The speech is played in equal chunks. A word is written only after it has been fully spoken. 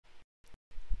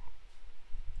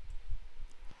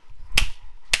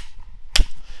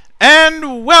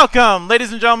And welcome,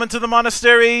 ladies and gentlemen, to the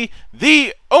monastery,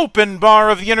 the open bar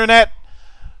of the internet,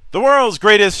 the world's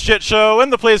greatest shit show,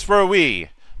 and the place where we,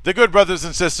 the good brothers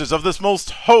and sisters of this most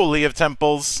holy of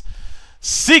temples,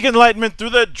 seek enlightenment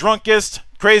through the drunkest,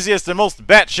 craziest, and most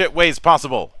batshit ways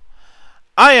possible.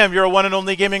 I am your one and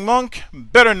only gaming monk,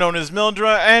 better known as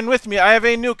Mildra, and with me I have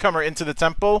a newcomer into the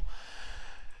temple,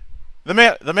 the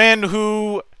man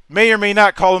who may or may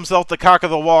not call himself the cock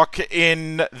of the walk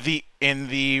in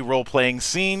the role-playing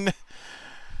scene,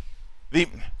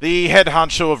 the head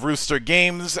honcho of Rooster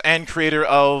Games and creator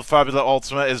of Fabula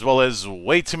Ultima, as well as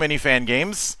way too many fan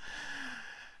games,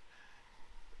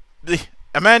 the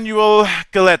Emanuele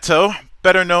Galletto,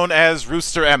 better known as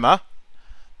RoosterEma.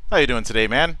 How you doing today,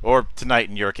 man? Or tonight,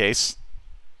 in your case?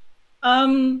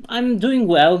 I'm doing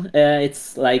well.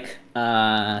 It's like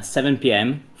 7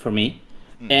 p.m. for me,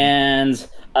 and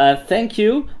thank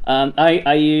you.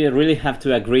 I really have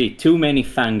to agree. Too many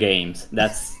fun games.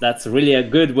 That's really a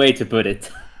good way to put it.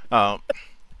 Um,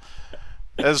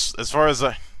 as far as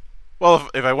well,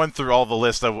 if I went through all the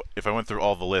list, if I went through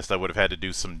all the list, I would have had to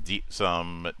do some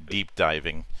deep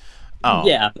diving.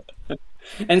 Yeah,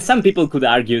 and some people could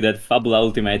argue that Fabula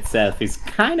Ultima itself is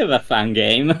kind of a fun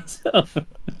game, so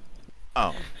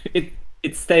Oh. it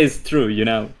stays true, you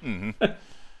know.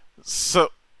 So,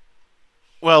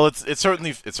 well, it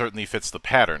certainly fits the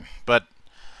pattern. But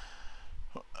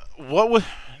what would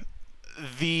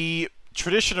the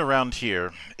tradition around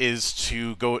here is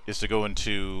to go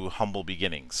into humble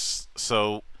beginnings.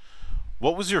 So,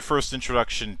 what was your first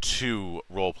introduction to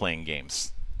role-playing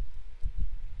games?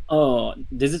 Oh,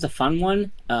 this is a fun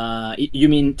one. You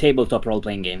mean tabletop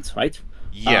role-playing games, right?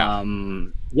 Yeah.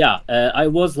 Yeah, I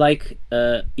was like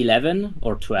 11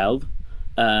 or 12,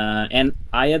 and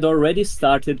I had already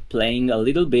started playing a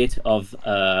little bit of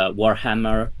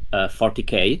Warhammer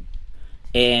 40K.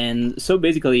 And so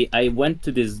basically, I went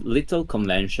to this little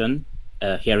convention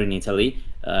here in Italy,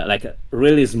 like a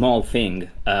really small thing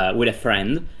with a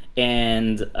friend.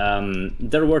 And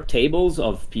there were tables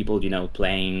of people, you know,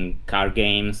 playing card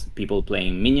games, people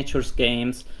playing miniatures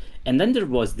games. And then there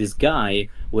was this guy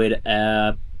with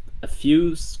a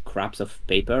few scraps of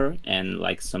paper and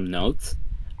like some notes.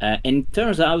 And it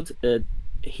turns out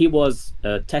he was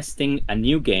testing a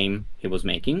new game he was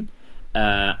making.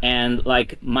 And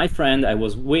like my friend I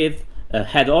was with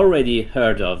had already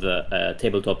heard of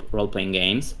tabletop role-playing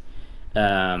games,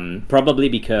 probably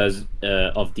because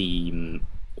of the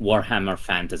Warhammer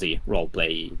Fantasy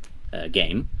roleplay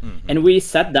game, and we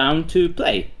sat down to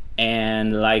play.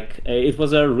 And like it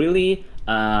was a really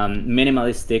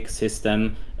minimalistic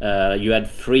system. You had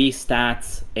 3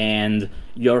 stats, and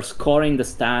your scoring the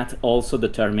stat also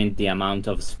determined the amount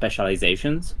of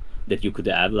specializations that you could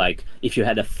have. Like if you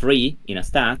had a 3 in a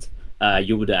stat,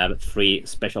 you would have 3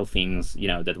 special things, you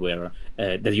know, that were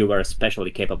that you were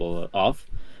especially capable of.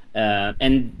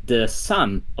 And the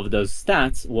sum of those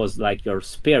stats was like your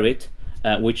spirit,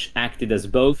 which acted as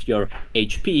both your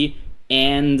HP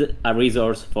and a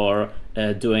resource for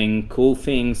doing cool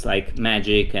things like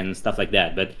magic and stuff like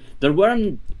that. But there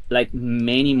weren't like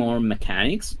many more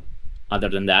mechanics other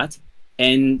than that.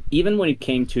 And even when it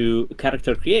came to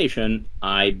character creation,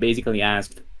 I basically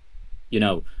asked, you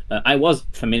know, I was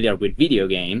familiar with video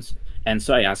games, and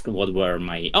so I asked what were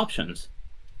my options.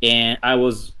 And I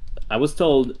was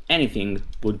told anything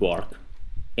would work.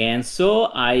 And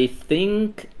so I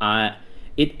think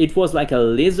it was like a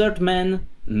lizardman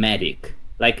medic,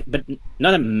 like, but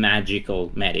not a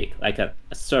magical medic, like a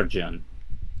surgeon.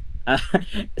 Uh,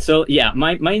 so yeah,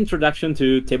 my introduction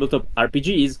to tabletop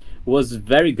RPGs was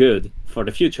very good for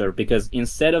the future, because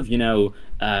instead of, you know,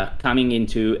 coming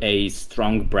into a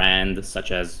strong brand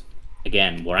such as,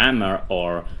 again, Warhammer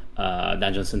or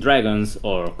Dungeons and Dragons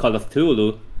or Call of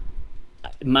Cthulhu,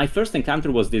 my first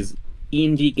encounter was this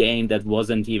indie game that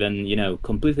wasn't even, you know,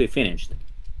 completely finished.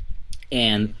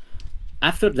 And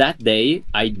after that day,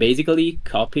 I basically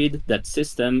copied that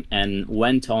system and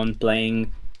went on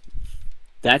playing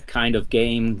that kind of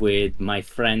game with my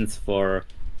friends for,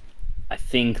 I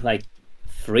think, like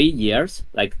 3 years,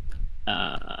 like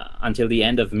until the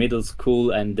end of middle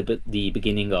school and the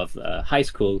beginning of high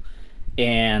school.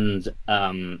 And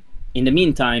in the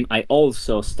meantime, I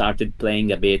also started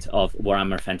playing a bit of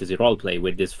Warhammer Fantasy Roleplay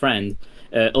with this friend,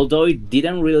 although it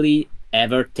didn't really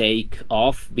ever take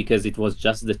off because it was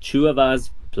just the two of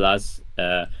us plus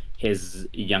his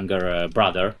younger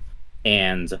brother.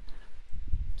 And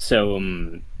so,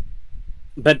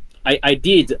 but I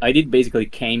did basically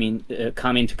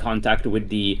come into contact with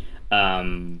the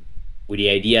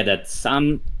idea that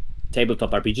some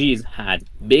tabletop RPGs had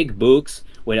big books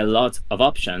with a lot of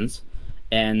options,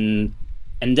 and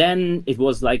And then it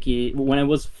was like when I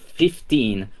was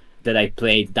 15 that I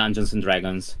played Dungeons and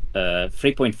Dragons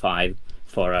 3.5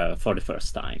 for the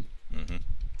first time.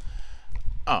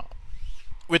 Oh,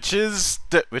 which is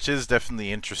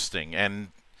definitely interesting,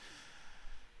 and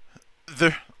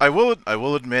I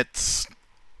will admit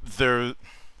there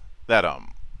that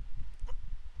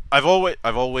I've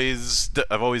always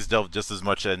delved just as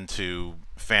much into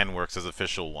fan works as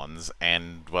official ones,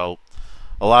 and well,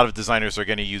 a lot of designers are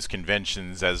going to use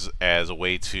conventions as a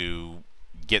way to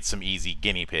get some easy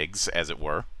guinea pigs, as it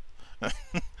were.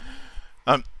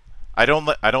 um, I don't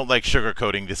like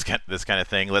sugarcoating this kind of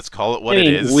thing. Let's call it I what it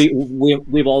mean, is.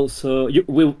 we've also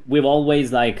we've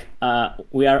always like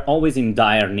we are always in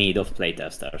dire need of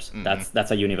playtesters.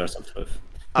 That's a universal truth.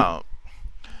 Uh,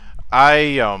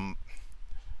 I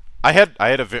I had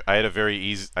a very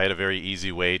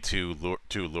easy way to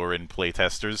lure in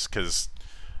playtesters because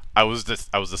I was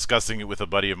discussing it with a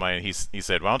buddy of mine. And he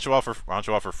said, why don't you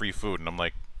offer free food? And I'm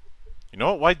like, you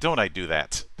know what? Why don't I do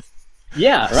that?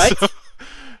 Yeah, right. So,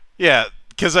 yeah,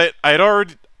 because I had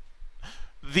already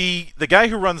the guy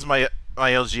who runs my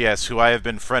LGS, who I have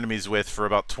been frenemies with for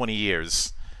about 20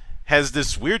 years, has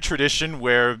this weird tradition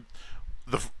where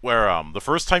the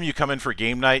first time you come in for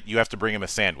game night, you have to bring him a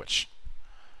sandwich.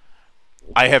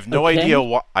 I have no Okay. idea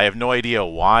why. I have no idea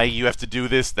why you have to do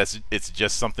this. It's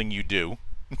just something you do.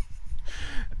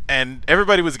 And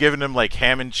everybody was giving him like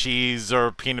ham and cheese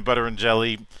or peanut butter and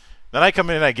jelly. Then I come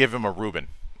in and I give him a Reuben.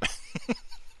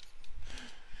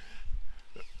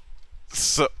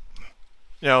 So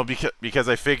because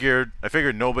I figured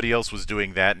nobody else was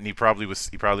doing that, and he probably was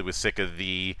sick of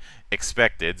the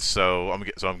expected. So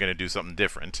I'm gonna do something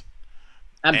different.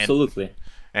 And Absolutely.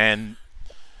 and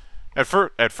at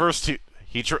first at first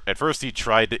he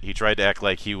tried to act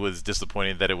like he was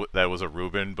disappointed that it was a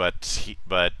Reuben, but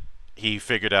he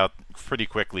figured out pretty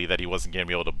quickly that he wasn't gonna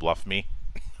be able to bluff me.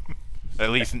 At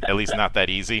least not that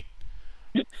easy.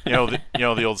 You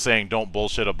know the old saying, "Don't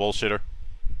bullshit a bullshitter."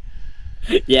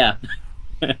 Yeah.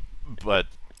 But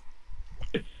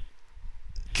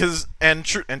and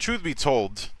truth be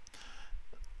told,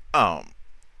 um,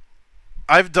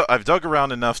 I've dug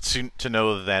around enough to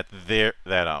know that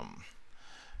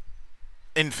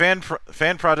in fan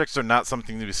projects are not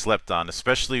something to be slept on,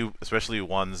 especially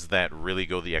ones that really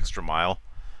go the extra mile.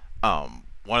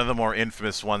 One of the more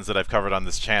infamous ones that I've covered on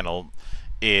this channel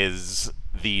is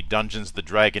the Dungeons the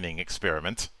Dragoning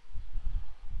experiment,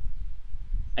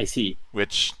 I see.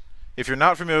 which, if you're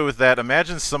not familiar with that,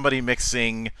 imagine somebody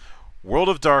mixing World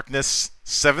of Darkness,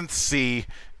 Seventh Sea,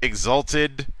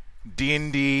 Exalted,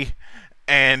 D&D,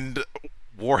 and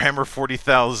Warhammer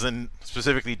 40,000,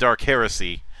 specifically Dark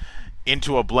Heresy,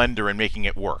 into a blender and making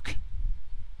it work.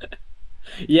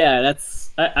 Yeah,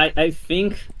 that's I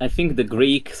think the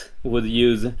Greeks would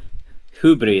use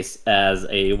hubris as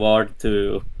a word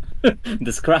to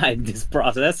describe this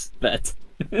process, but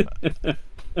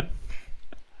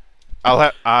I'll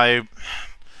ha- I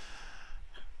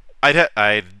I'd ha-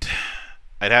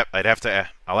 I'd have to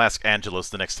I'll ask Angelos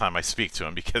the next time I speak to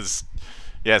him because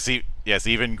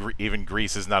even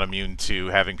Greece is not immune to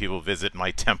having people visit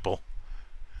my temple.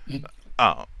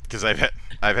 Because I've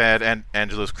had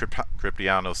Angelos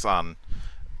Cryptianos on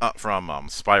from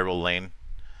Spiral Lane.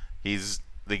 He's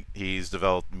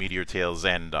developed Meteor Tales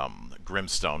and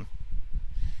Grimstone.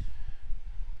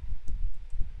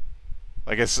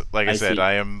 Like I I said, see.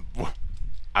 I'm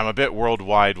a bit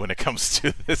worldwide when it comes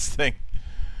to this thing.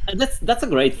 And that's a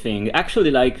great thing.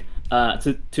 Actually, like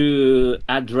to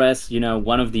address,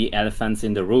 one of the elephants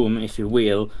in the room, if you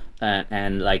will,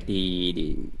 and like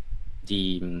the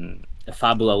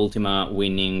Fabula Ultima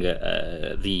winning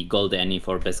the Gold Annie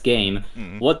for best game.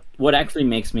 What actually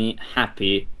makes me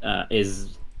happy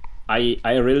is I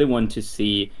really want to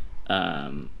see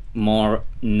more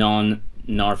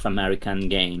non-North American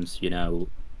games,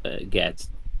 get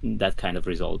that kind of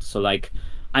result. So like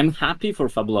I'm happy for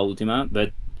Fabula Ultima,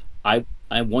 but I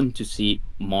want to see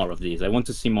more of these. I want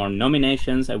to see more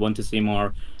nominations. I want to see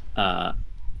more.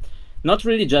 Not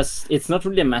really just. It's not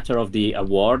really a matter of the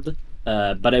award,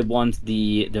 but I want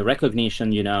the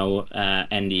recognition,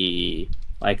 and the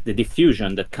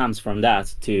diffusion that comes from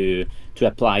that to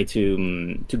apply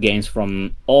to games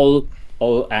from all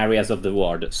areas of the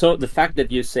world. So the fact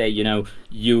that you say,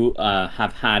 you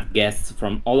have had guests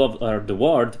from all over the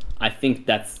world, I think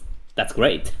that's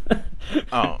great.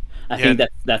 Oh, I yeah. think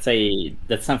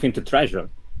that's something to treasure.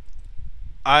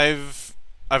 I've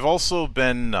also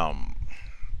been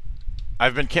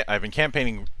I've been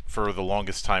campaigning for the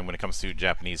longest time when it comes to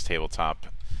Japanese tabletop,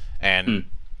 and Mm,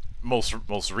 most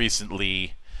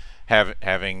recently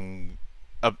having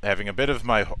a bit of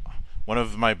my one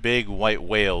of my big white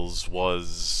whales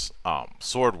was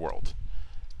Sword World,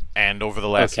 and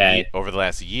Okay. over the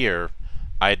last year,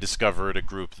 I discovered a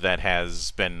group that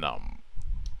has been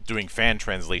doing fan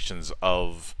translations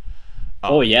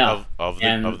Oh yeah. of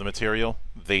And the material.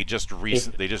 if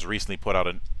They just recently put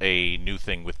out a new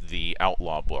thing with the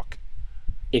Outlaw book.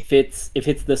 if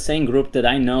it's the same group that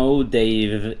I know,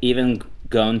 they've even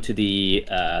gone to the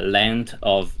length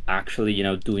of actually,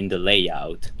 doing the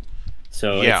layout.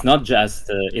 So Yeah. it's not just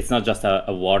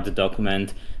a Word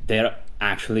document. They're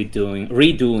actually doing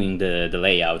redoing the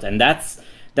layout, and that's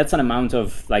an amount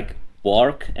of like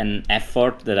work and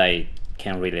effort that I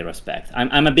can really respect.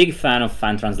 I'm a big fan of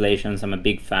fan translations. I'm a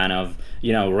big fan of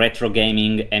retro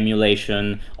gaming,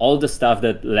 emulation, all the stuff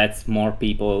that lets more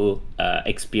people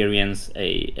experience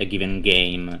a given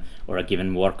game or a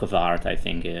given work of art. I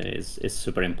think is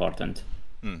super important.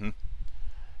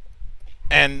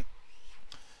 And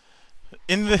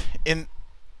in the in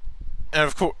and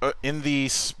of course in the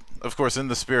of course in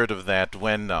the spirit of that,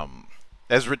 when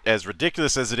as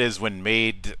ridiculous as it is when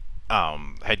Made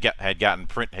had gotten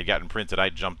printed, I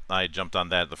jumped on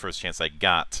that the first chance I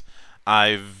got.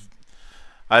 I've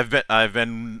I've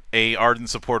been a ardent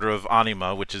supporter of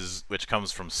Anima, which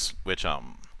comes from which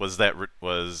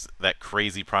was that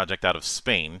crazy project out of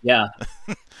Spain. Yeah,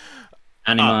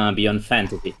 Uh, Anima Beyond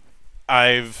Fantasy.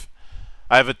 I've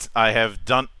I have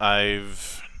done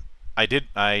I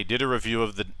did a review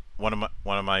of the one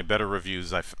of my better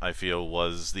reviews, I feel,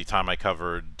 was the time I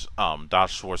covered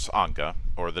Das Schwarze Anka,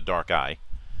 or the Dark Eye.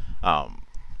 Um,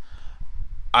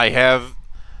 I have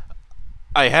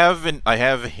I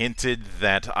have hinted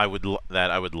that I would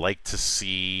like to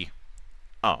see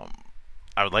um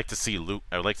I would like to see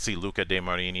Luca De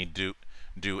Marini do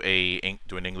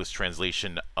an English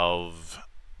translation of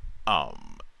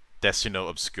um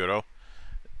Destino Obscuro,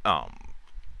 um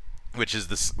which is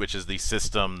the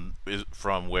system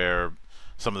from where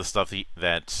some of the stuff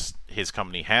that his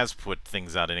company has put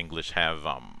things out in English have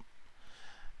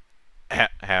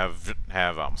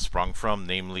sprung from,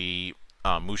 namely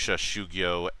Musha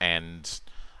Shugyo and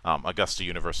Augusta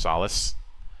Universalis.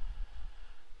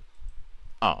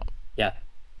 Um, Yeah.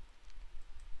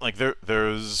 like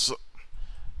there's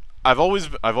I've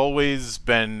always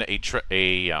been a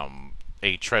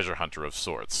treasure hunter of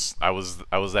sorts. I was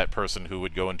that person who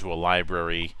would go into a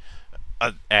library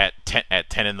at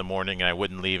 10 in the morning, and I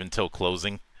wouldn't leave until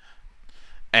closing.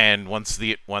 And once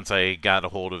I got a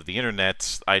hold of the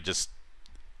internet, I just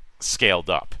scaled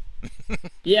up.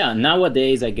 Yeah,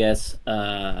 nowadays I guess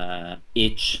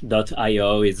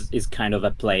itch.io is kind of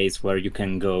a place where you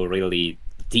can go really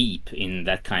deep in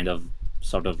that kind of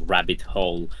sort of rabbit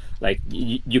hole. Like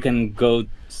you can go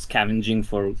scavenging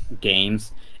for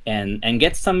games and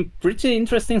get some pretty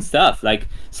interesting stuff. Like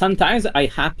sometimes I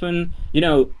happen,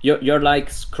 you're like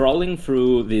scrolling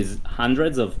through these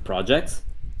hundreds of projects,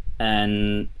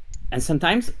 and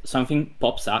sometimes something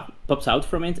pops out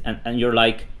from it, and you're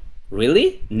like,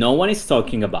 really, no one is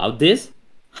talking about this?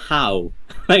 How?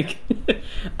 Like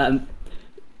um,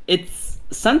 it's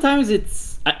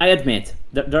sometimes I admit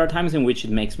there are times in which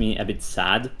it makes me a bit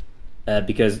sad,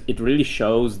 because it really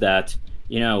shows that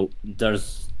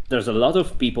there's a lot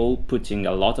of people putting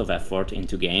a lot of effort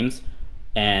into games,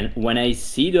 and when I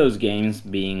see those games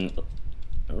being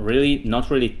really not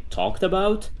really talked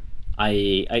about,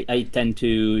 I tend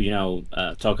to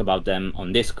talk about them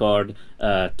on Discord,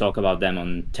 talk about them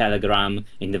on Telegram,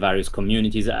 in the various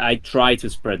communities. I try to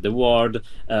spread the word,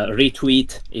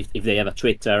 retweet if they have a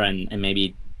Twitter, and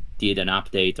maybe did an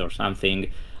update or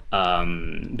something,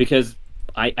 because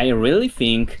I really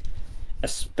think,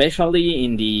 especially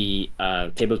in the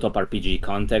tabletop RPG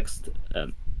context,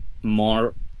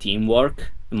 more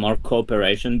teamwork, more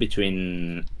cooperation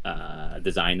between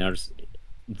designers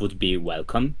would be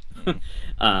welcome.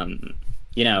 um,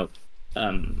 you know,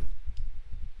 um,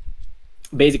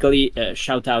 basically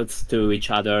shout outs to each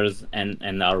other's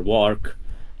and our work.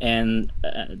 And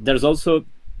uh,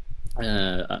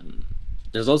 um,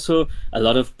 there's also a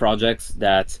lot of projects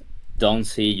that don't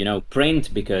see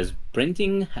print, because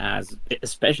printing has,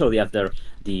 especially after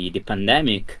the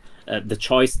pandemic, the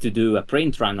choice to do a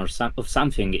print run of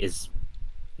something is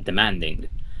demanding.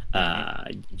 Hmm.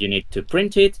 You need to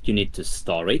print it, you need to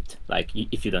store it. Like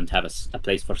if you don't have a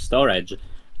place for storage,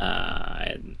 uh,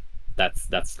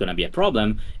 that's going to be a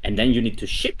problem. And then you need to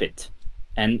ship it.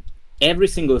 And every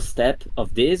single step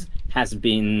of this has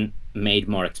been made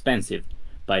more expensive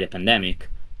by the pandemic.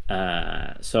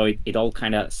 So it all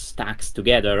kind of stacks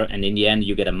together, and in the end,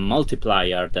 you get a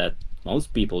multiplier that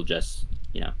most people just,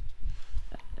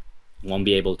 won't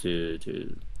be able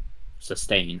to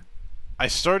sustain. I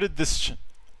started this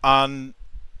on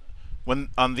when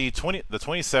on the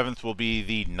 27th will be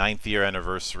the 9th-year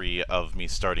anniversary of me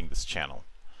starting this channel,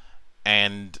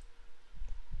 and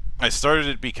I started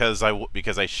it because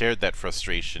I shared that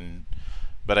frustration,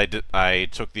 but I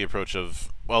took the approach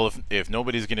of, well, if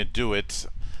nobody's gonna do it,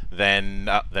 then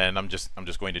I'm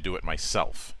just going to do it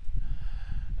myself.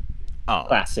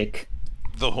 Classic.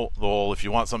 The whole if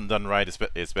you want something done right,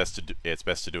 it's best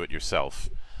to do it yourself,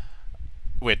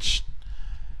 which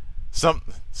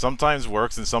sometimes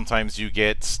works, and sometimes you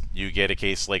get a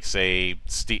case like, say,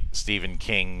 Stephen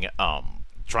King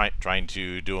trying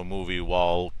to do a movie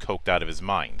while coked out of his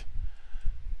mind.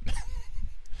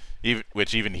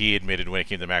 Even he admitted when it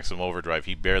came to Maximum Overdrive,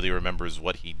 he barely remembers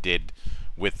what he did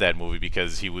with that movie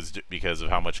because of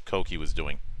how much coke he was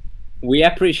doing. We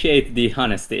appreciate the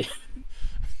honesty.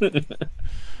 And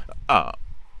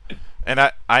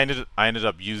I ended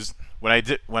up when I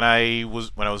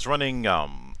was running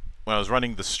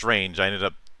The Strange, I ended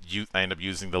up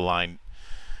using the line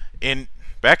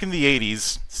back in the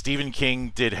 80s. Stephen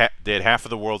King did half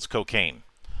of the world's cocaine,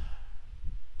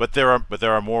 but there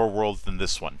are more worlds than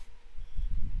this one.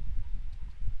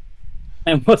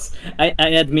 I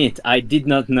admit I did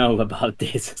not know about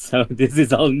this, so this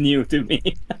is all new to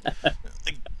me.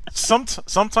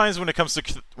 Sometimes when it comes to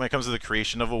the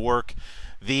creation of a work,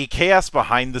 the chaos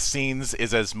behind the scenes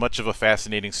is as much of a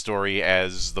fascinating story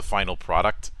as the final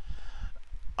product.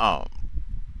 I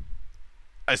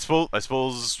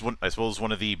suppose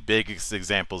one of the biggest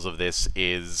examples of this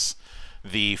is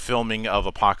the filming of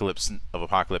Apocalypse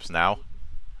Now,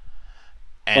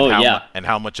 and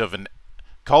how much of an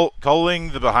calling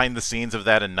the behind the scenes of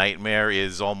that a nightmare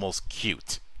is almost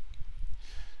cute.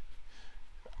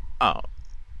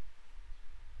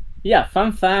 Yeah,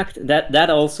 fun fact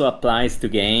that also applies to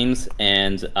games,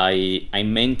 and I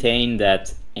maintain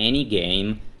that any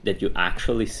game that you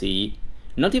actually see,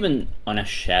 not even on a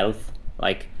shelf,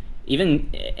 like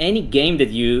even any game that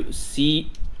you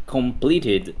see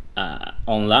completed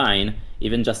online,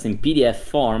 even just in PDF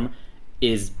form,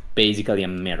 is basically a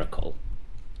miracle.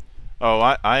 Oh,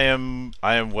 I am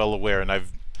well aware, and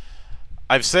I've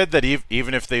said that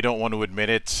even if they don't want to admit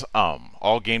it,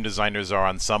 all game designers are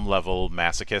on some level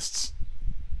masochists.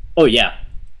 Oh yeah,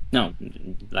 no,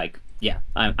 like yeah,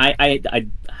 I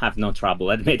have no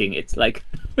trouble admitting it. Like,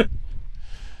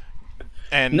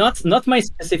 and not my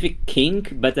specific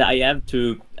kink, but I have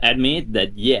to admit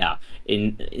that yeah,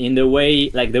 in the way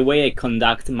I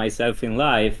conduct myself in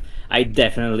life, I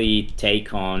definitely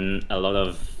take on a lot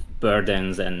of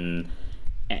burdens and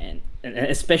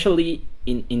especially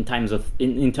in terms of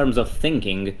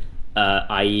thinking,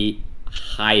 I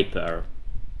hyper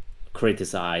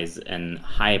criticize and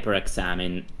hyper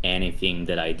examine anything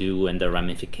that I do and the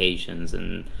ramifications,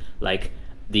 and like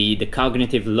the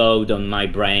cognitive load on my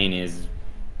brain is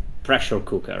pressure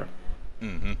cooker.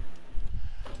 Mm-hmm.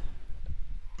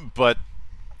 But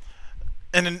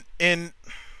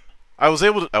I was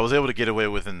able to get away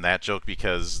within that joke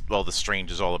because, well, The Strange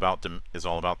is all about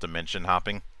dimension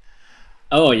hopping.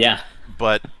 Oh yeah.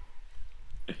 But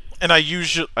I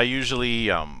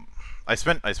usually I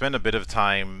spent a bit of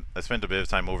time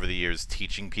over the years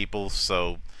teaching people,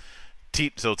 so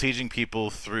teaching people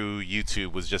through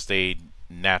YouTube was just a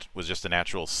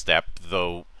natural step,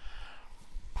 though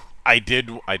I did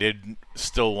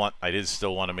still want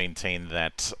to maintain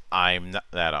that I'm not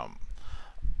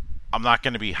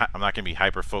going to be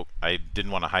hyper focused. I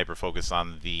didn't want to hyper focus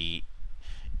on the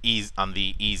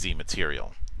easy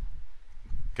material,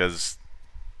 because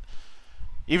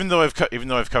even though I've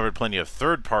covered plenty of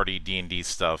third-party D&D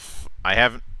stuff, I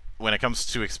haven't. When it comes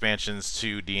to expansions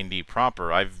to D&D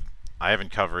proper, I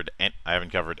haven't covered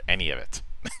any of it.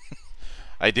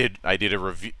 I did a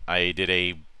review. I did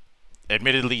a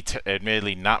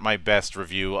admittedly not my best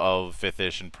review of 5th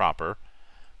edition proper.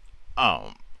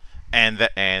 And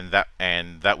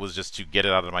that was just to get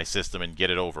it out of my system and get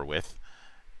it over with.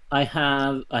 I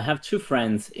have two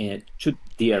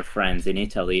dear friends in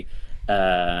Italy.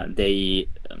 They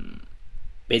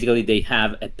basically they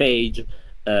have a page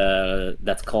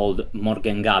that's called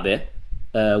Morgengabe,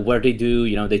 where they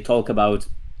do, they talk about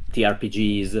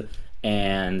TRPGs.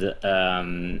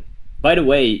 And by the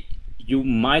way, you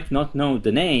might not know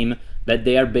the name, but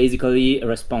they are basically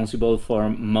responsible for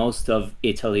most of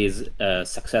Italy's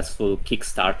successful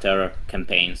Kickstarter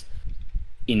campaigns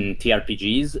in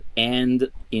TRPGs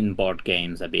and in board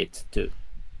games a bit too.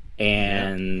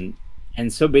 And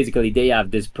so basically they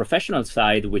have this professional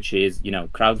side, which is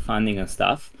crowdfunding and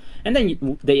stuff, and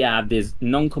then they have this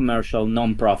non-commercial,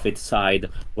 non-profit side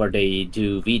where they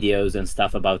do videos and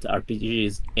stuff about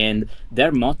RPGs, and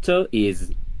their motto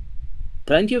is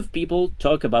plenty of people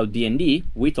talk about D&D,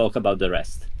 we talk about the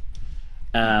rest.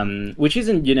 which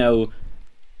isn't,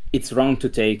 it's wrong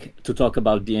to talk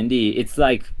about D&D. It's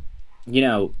like,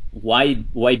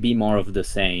 why be more of the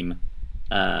same?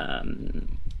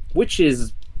 Which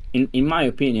is, in my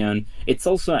opinion, it's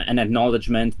also an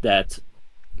acknowledgement that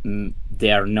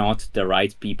they are not the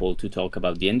right people to talk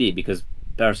about D&D, because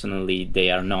personally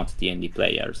they are not D&D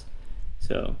players.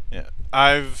 So Yeah,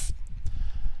 I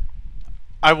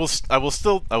will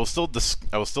still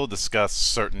discuss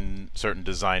certain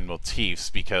design motifs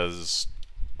because,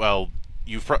 well,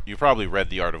 you probably read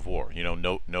The Art of War. You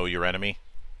know your enemy.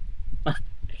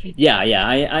 yeah,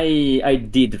 I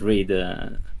did read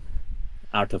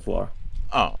Art of War.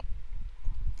 Oh,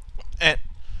 and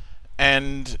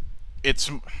and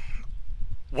it's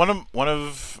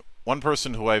one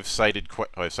person who I've cited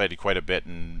quite a bit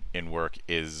in work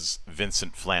is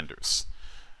Vincent Flanders,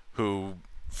 who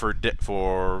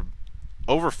for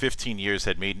over 15 years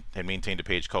had maintained a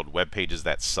page called Web Pages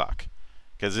That Suck,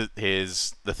 because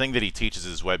the thing that he teaches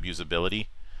is web usability,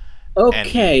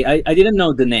 and Okay, I didn't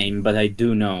know the name, but I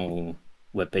do know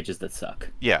web pages that suck.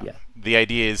 yeah, Yeah. the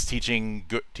idea is teaching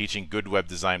good web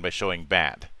design by showing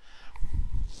bad,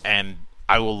 and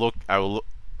I will look,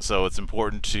 so it's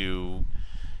important to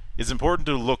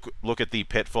look at the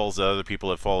pitfalls that other people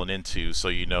have fallen into, so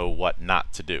you know what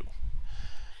not to do.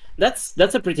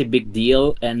 That's a pretty big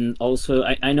deal, and also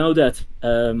I know that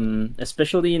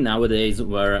especially nowadays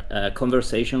where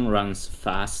conversation runs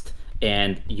fast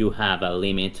and you have a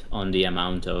limit on the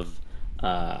amount of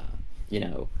uh, you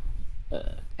know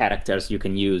characters you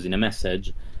can use in a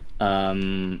message.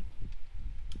 Um,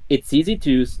 it's easy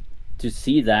to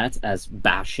see that as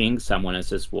bashing someone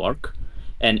else's work,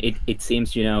 and it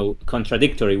seems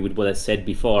contradictory with what I said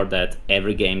before, that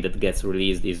every game that gets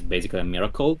released is basically a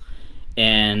miracle.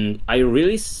 And I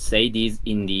really say this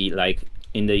in the like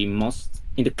in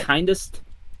the kindest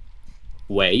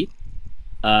way.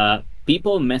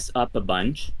 People mess up a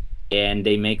bunch and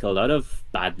they make a lot of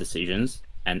bad decisions,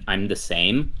 and I'm the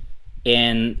same.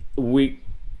 And we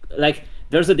like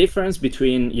there's a difference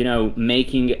between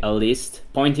making a list,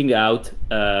 pointing out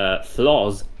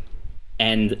flaws,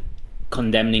 and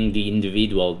condemning the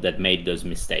individual that made those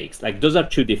mistakes. Like, those are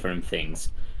two different things.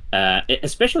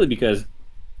 Especially because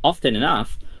often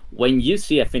enough, when you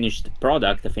see a finished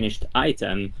product, a finished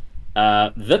item,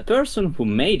 the person who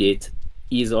made it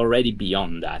is already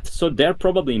beyond that. So they're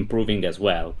probably improving as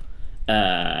well.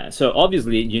 So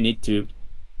obviously you need to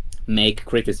make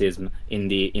criticism in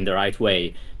the right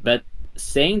way. But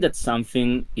saying that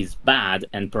something is bad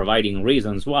and providing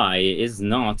reasons why is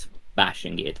not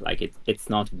bashing it. Like, it's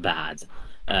not bad.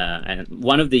 And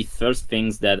one of the first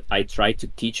things that I try to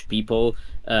teach people,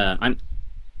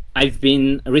 I've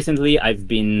been recently,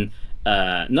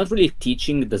 not really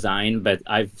teaching design, but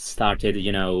I've started,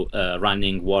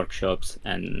 running workshops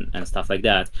and stuff like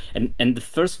that. And the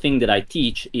first thing that I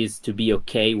teach is to be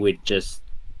okay with just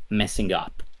messing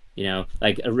up.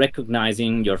 Like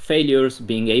recognizing your failures,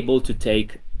 being able to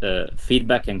take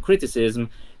feedback and criticism,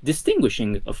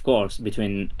 distinguishing, of course,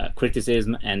 between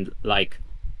criticism and like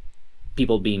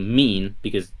people being mean,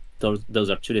 because those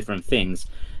are two different things.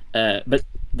 But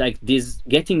like this,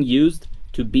 getting used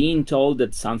to being told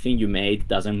that something you made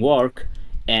doesn't work,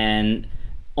 and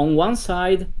on one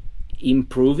side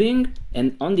improving,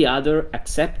 and on the other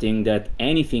accepting that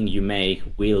anything you make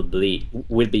will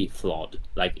be flawed,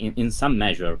 like in some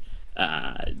measure.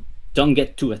 Don't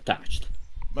get too attached.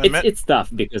 It's tough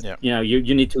because Yeah.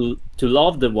 you need to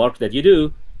love the work that you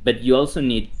do, but you also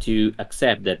need to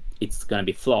accept that it's gonna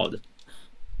be flawed.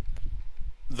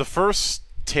 The first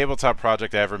tabletop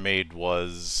project I ever made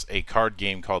was a card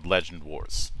game called Legend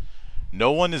Wars.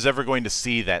 No one is ever going to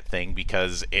see that thing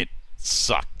because it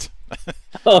sucked.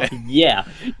 Oh yeah,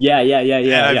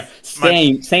 yeah.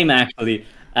 Same actually.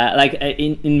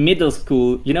 In middle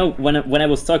school, when I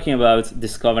was talking about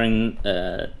discovering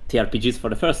TRPGs for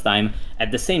the first time,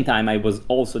 at the same time I was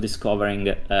also discovering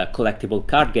collectible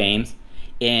card games,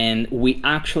 and we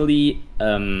actually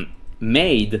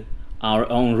made our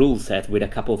own rule set with a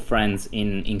couple of friends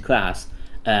in class,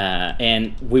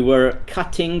 and we were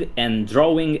cutting and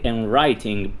drawing and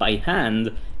writing by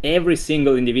hand every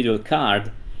single individual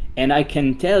card. And I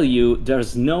can tell you,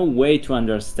 there's no way to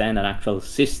understand an actual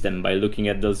system by looking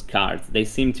at those cards. They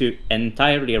seem to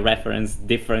entirely reference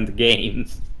different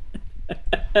games.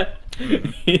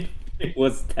 it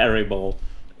was terrible.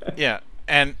 Yeah,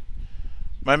 and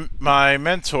my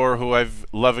mentor, who I've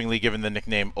lovingly given the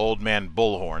nickname Old Man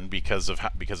Bullhorn because of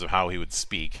how he would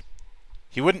speak,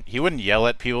 he wouldn't yell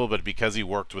at people, but because he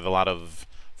worked with a lot of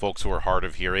folks who were hard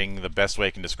of hearing, the best way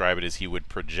I can describe it is he would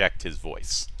project his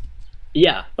voice.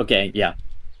 Yeah. Okay. Yeah.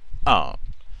 Oh,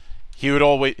 he would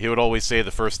always say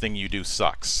the first thing you do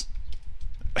sucks.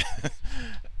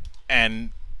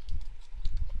 And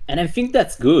And I think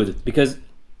that's good because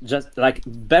just like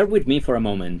bear with me for a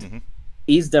moment. Mhm.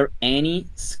 Is there any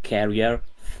scarier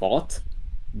thought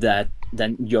that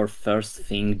than your first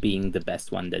thing being the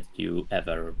best one that you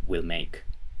ever will make?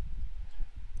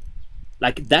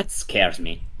 Like that scares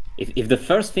me. If the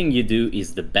first thing you do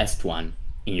is the best one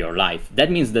in your life, that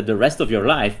means that the rest of your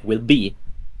life will be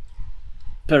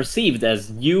perceived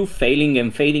as you failing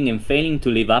and failing and failing to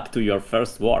live up to your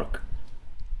first work.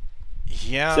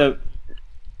 yeah, So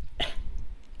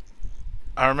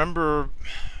I remember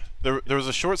there was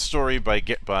a short story by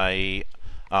Gary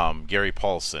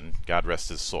Paulson, God rest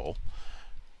his soul,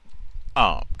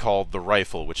 called "The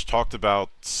Rifle," which talked about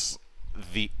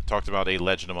a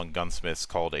legend among gunsmiths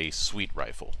called a sweet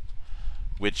rifle,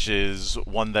 which is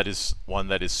one that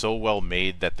is so well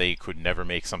made that they could never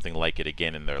make something like it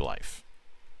again in their life.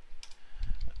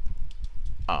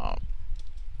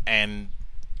 And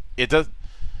it does.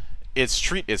 It's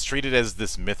treated as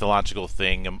this mythological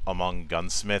thing among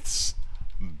gunsmiths,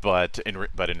 but in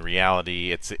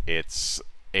reality,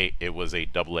 it was a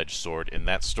double-edged sword in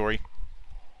that story,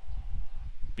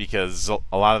 because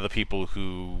a lot of the people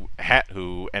who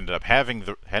ended up having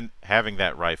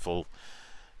that rifle,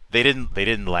 they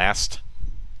didn't last,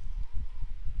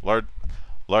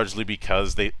 largely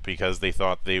because they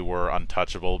thought they were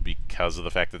untouchable because of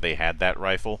the fact that they had that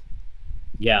rifle.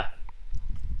 yeah,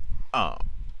 Uh,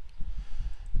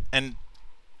 and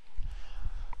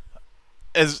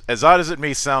as odd as it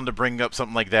may sound to bring up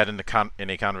something like that in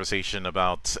a conversation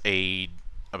about a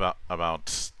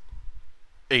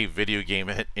video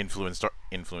game influenced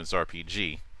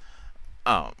RPG,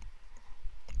 um,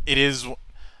 it is.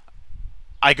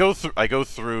 I go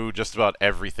through just about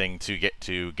everything to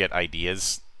get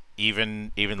ideas,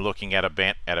 even looking at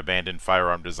abandoned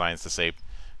firearm designs to say,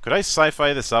 could I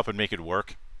sci-fi this up and make it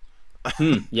work?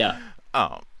 yeah.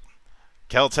 Um,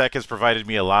 Keltec has provided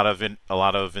me a lot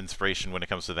of inspiration when it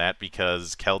comes to that,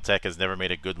 because Keltec has never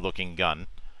made a good-looking gun.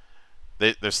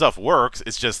 Their stuff works.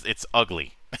 It's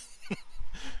ugly.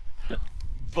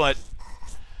 But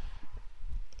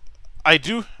I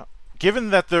do, given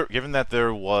that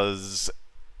there was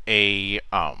a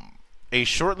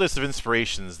short list of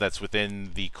inspirations that's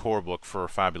within the core book for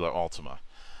Fabula Ultima.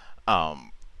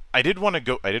 I did want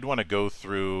to go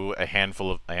through a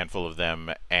handful of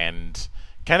them and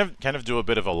kind of do a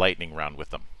bit of a lightning round with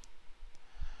them.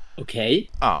 Okay.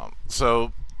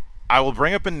 So I will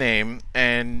bring up a name,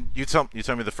 and you tell me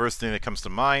the first thing that comes to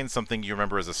mind, something you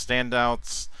remember as a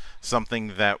standout,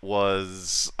 something that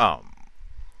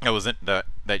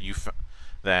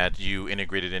you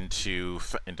integrated into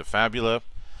Fabula.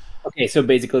 Okay, so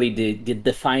basically the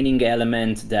defining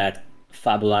element that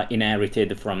Fabula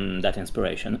inherited from that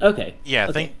inspiration. Okay. Yeah,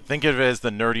 Okay. think of it as the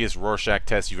nerdiest Rorschach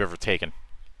test you've ever taken.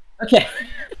 Okay.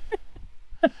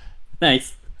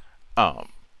 Nice.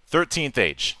 13th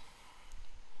age.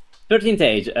 13th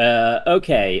age.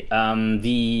 Okay.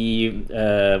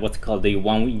 The what's it called, the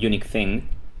one unique thing,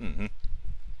 Hmm.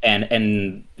 and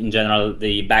in general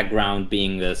the background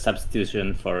being the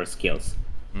substitution for skills.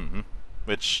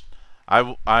 Which I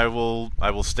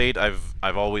will state, I've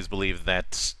always believed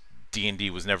that D&D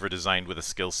was never designed with a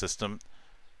skill system.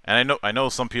 And I know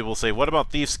some people say, what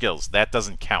about these skills? That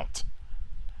doesn't count.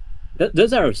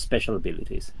 Those are special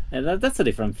abilities, and that's a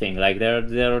different thing. Like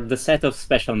they're the set of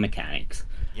special mechanics.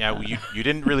 Yeah, well, you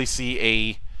didn't really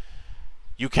see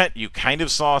you kind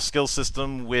of saw a skill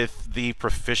system with the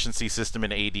proficiency system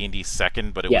in AD&D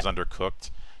second, but it was Yeah.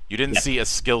 undercooked. You didn't Yeah. see a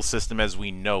skill system as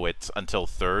we know it until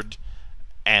third,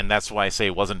 and that's why I say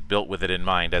it wasn't built with it in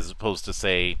mind, as opposed to,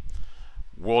 say,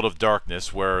 World of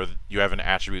Darkness, where you have an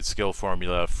attribute skill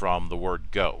formula from the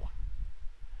word go.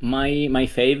 My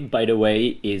fave, by the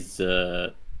way, is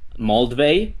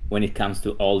Moldvay when it comes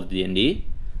to old D&D,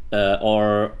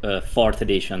 or fourth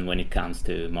edition when it comes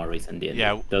to more recent D&D.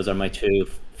 Yeah. Those are my two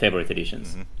favorite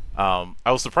editions.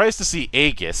 I was surprised to see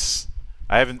Aegis.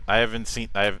 I haven't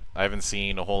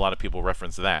seen a whole lot of people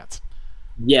reference that.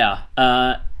 Yeah,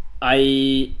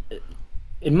 I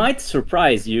it might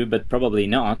surprise you, but probably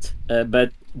not.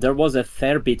 But there was a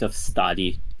fair bit of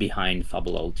study behind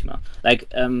Fabula Ultima.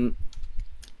 Like,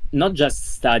 not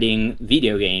just studying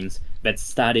video games, but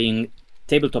studying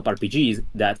tabletop RPGs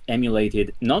that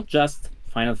emulated not just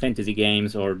Final Fantasy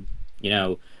games or,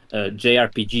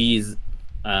 JRPGs,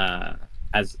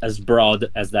 as broad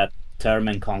as that term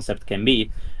and concept can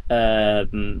be.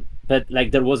 But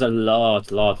like there was a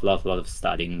lot of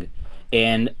studying,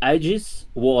 and Aegis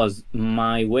was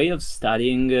my way of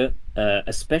studying,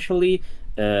 especially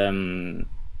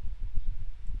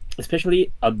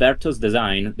especially Alberto's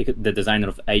design, because the designer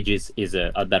of Aegis is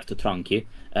Alberto Tronchi,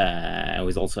 who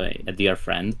is also a dear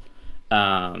friend.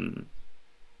 Um,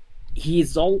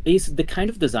 he's the kind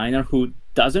of designer who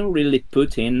doesn't really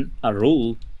put in a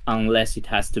rule unless it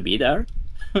has to be there.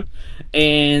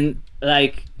 And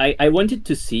like I wanted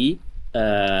to see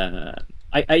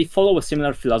I follow a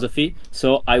similar philosophy,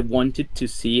 so I wanted to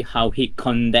see how he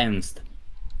condensed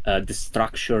the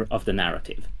structure of the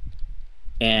narrative.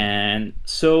 And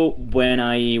so when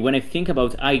I think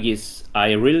about Aegis,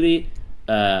 I really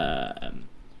the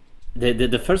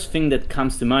first thing that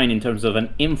comes to mind in terms of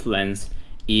an influence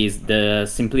is the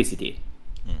simplicity,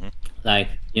 like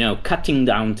cutting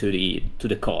down to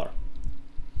the core.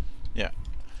 Yeah.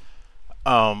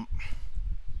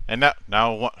 And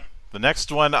now the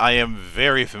next one I am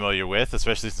very familiar with,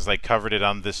 especially since I covered it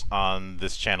on this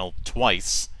channel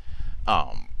twice.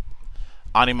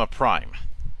 Anima Prime.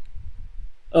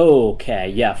 Okay,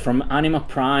 yeah, from Anima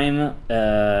Prime,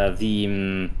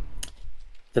 the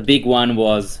big one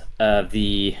was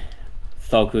the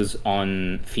focus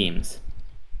on themes,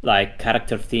 like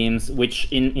character themes, which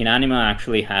in Anima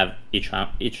actually have each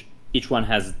one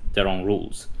has their own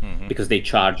rules because they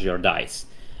charge your dice.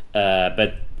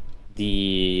 But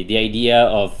the idea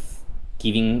of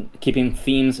keeping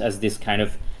themes as this kind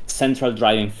of central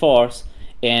driving force,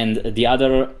 and the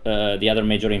other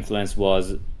major influence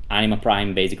was Anima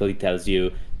Prime basically tells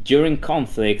you during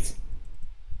conflicts,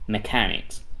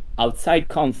 mechanics. Outside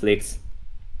conflicts,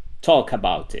 talk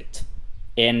about it.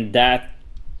 And that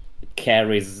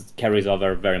carries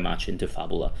over very much into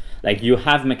Fabula. Like you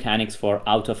have mechanics for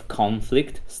out of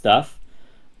conflict stuff,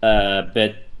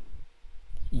 but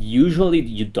usually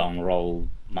you don't roll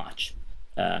much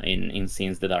in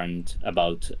scenes that aren't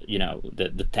about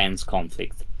the tense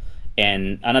conflict.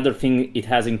 And another thing it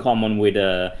has in common with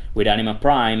Anima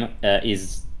Prime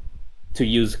is to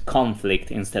use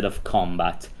conflict instead of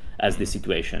combat as the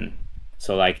situation.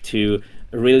 So like to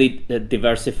really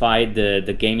diversify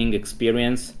the gaming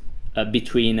experience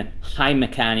between high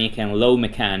mechanic and low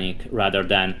mechanic rather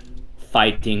than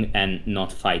fighting and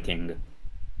not fighting.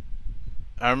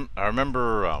 I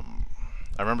remember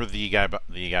the guy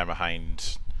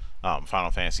behind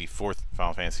Final Fantasy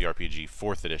RPG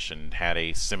 4th edition had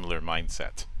a similar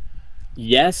mindset.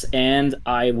 Yes, and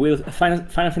I will. Final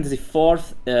Fantasy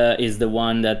IV is the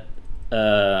one that.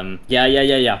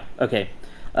 Yeah. Okay.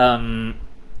 Final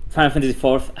Fantasy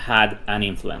IV had an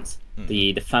influence.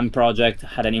 The fan project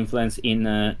had an influence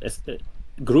in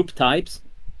group types.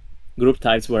 Group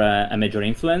types were a major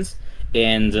influence,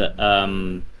 and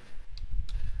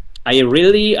I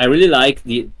really like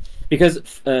because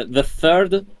the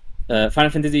third Final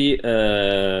Fantasy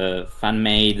fan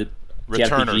made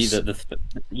Returners.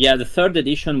 TRPG, the third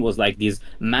edition was like this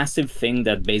massive thing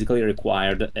that basically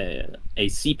required a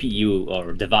CPU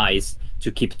or device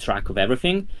to keep track of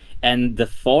everything, and the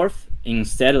fourth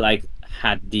instead like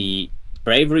had the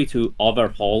bravery to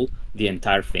overhaul the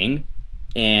entire thing.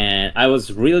 And I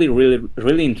was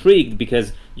really intrigued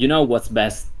because what's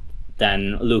best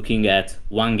than looking at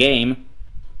one game?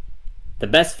 The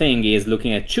best thing is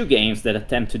looking at two games that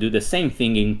attempt to do the same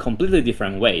thing in completely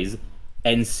different ways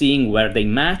and seeing where they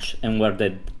match and where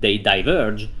they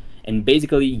diverge. And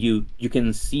basically you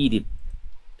can see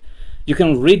you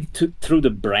can read through the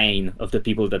brain of the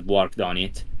people that worked on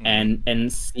it,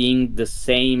 and seeing the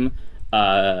same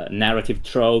narrative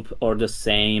trope or the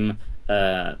same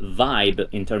vibe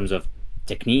in terms of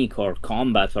technique or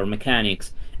combat or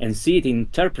mechanics, and see it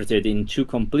interpreted in two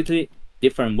completely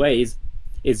different ways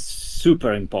is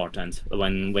super important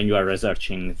when you are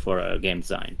researching for a game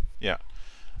design. Yeah.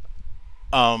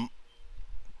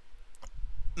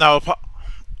 Now,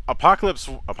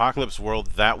 Apocalypse World,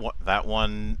 that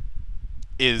one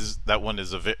is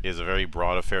a very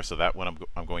broad affair. So that one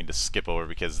I'm going to skip over,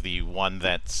 because the one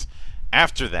that's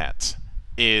after that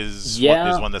is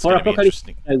one that's going to be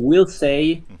interesting. I will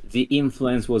say the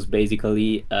influence was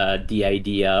basically the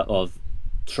idea of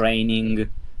training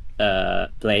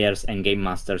players and game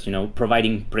masters,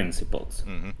 providing principles.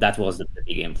 That was the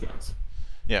big influence.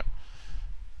 Yeah,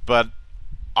 but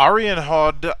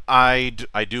Arianhod, I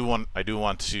do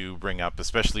want to bring up,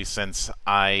 especially since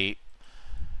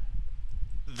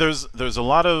there's a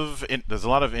lot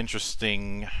of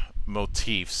interesting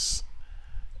motifs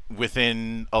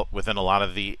within a lot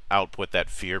of the output that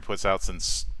Fear puts out.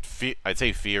 Since I'd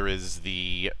say Fear is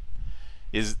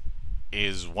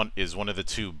one of the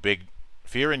two big.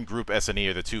 Fear and Group S&E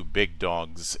are the two big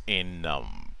dogs in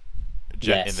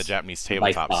in the Japanese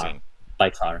tabletop scene. By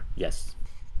far, yes.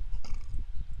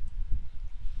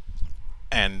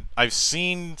 And I've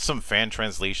seen some fan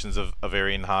translations of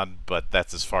Arianhod, but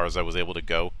that's as far as I was able to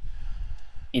go.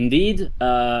 Indeed,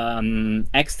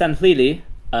 Extant Lily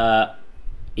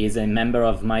is a member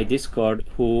of my Discord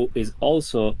who is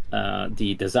also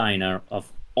the designer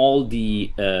of all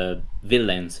the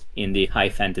villains in the high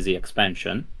fantasy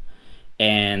expansion.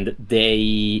 And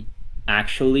they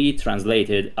actually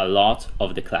translated a lot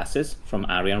of the classes from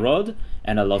Arian Road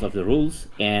and a lot of the rules.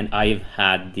 And I've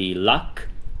had the luck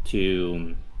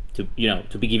to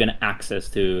to be given access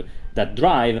to that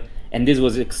drive, and this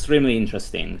was extremely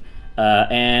interesting.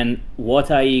 And what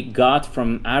I got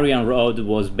from Arian Road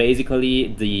was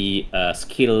basically the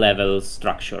skill level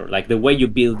structure, like the way you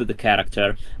build the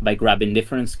character by grabbing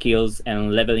different skills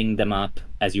and leveling them up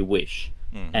as you wish.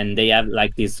 And they have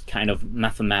like this kind of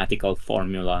mathematical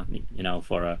formula,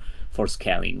 for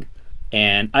scaling.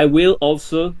 And I will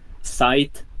also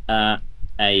cite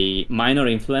a minor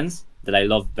influence that I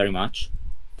love very much,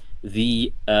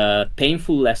 the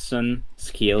painful lesson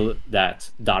skill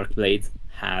that Darkblade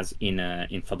has in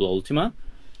Fabula Ultima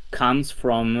comes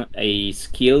from a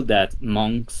skill that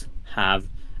monks have.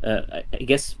 I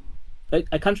guess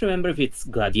I can't remember if it's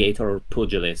gladiator or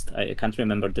pugilist. I can't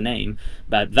remember the name,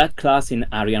 but that class in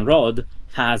Arian Rod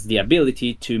has the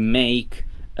ability to make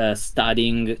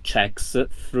studying checks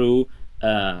through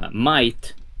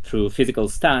might, through physical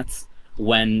stats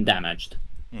when damaged.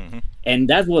 And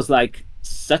that was like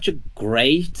such a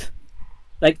great,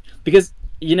 like, because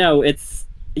it's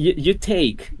you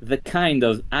take the kind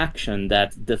of action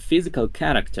that the physical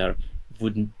character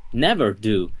would never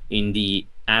do in the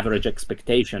average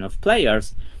expectation of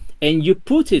players, and you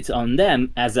put it on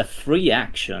them as a free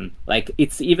action. Like,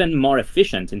 it's even more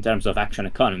efficient in terms of action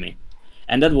economy.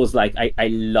 And that was like, I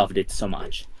loved it so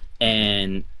much.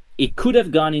 And it could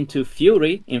have gone into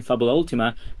Fury in Fabula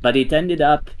Ultima, but it ended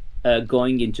up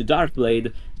going into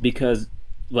Darkblade because,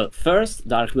 well, first,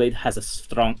 Darkblade has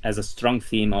a strong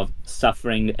theme of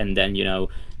suffering and then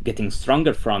getting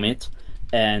stronger from it,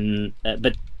 and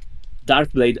but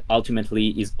Darkblade ultimately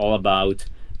is all about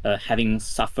having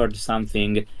suffered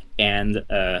something and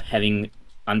having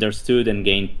understood and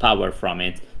gained power from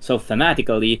it. So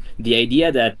thematically, the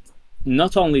idea that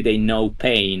not only they know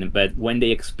pain, but when they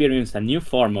experience a new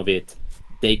form of it,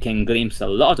 they can glimpse a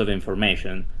lot of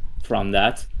information from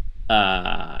that.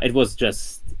 It was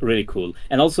just really cool,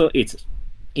 and also it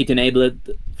enabled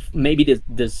maybe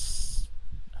the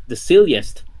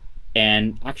silliest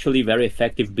and actually very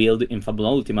effective build in Fabula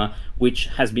Ultima, which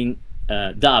has been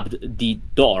dubbed the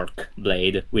Dork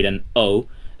Blade with an O,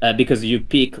 because you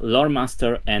pick Lore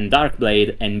Master and Dark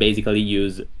Blade and basically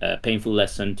use Painful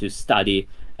Lesson to study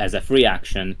as a free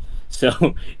action.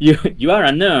 So you are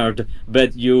a nerd,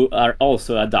 but you are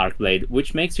also a Dark Blade,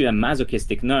 which makes you a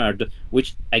masochistic nerd,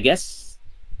 which I guess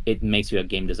it makes you a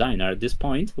game designer at this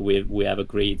point. We have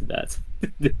agreed that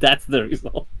that's the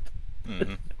result.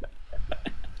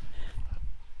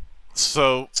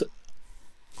 So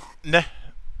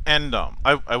and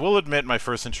I will admit my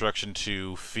first introduction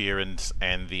to Fear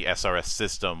and the SRS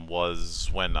system was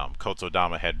when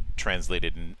Kotodama had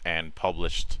translated and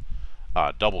published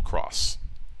Double Cross.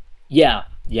 Yeah.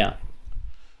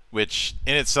 Which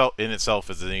in itself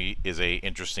is a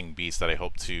interesting beast that I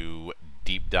hope to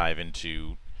deep dive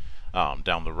into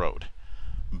down the road.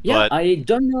 Yeah, I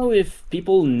don't know if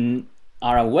people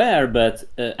are aware, but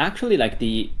actually, like,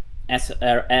 the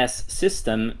SRS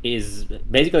system is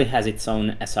basically has its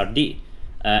own SRD,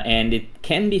 and it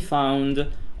can be found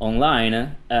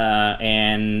online,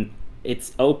 and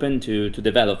it's open to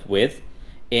develop with.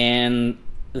 And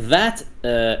that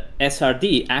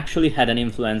SRD actually had an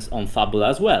influence on Fabula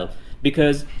as well,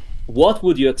 because what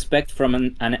would you expect from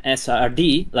an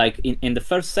SRD? Like in the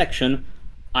first section,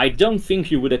 I don't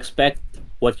think you would expect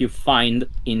what you find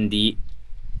in the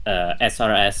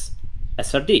SRS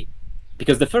SRD,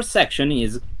 because the first section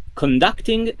is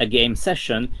conducting a game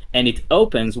session, and it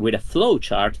opens with a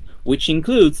flowchart which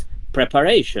includes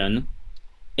preparation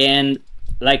and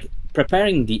like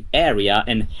preparing the area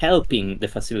and helping the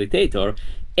facilitator,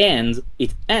 and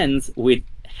it ends with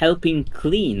helping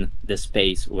clean the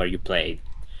space where you played,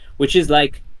 which is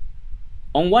like,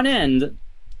 on one end,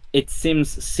 it seems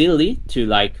silly to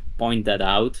like point that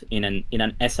out in an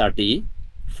SRD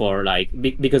for like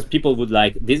because people would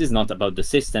like, this is not about the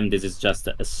system, this is just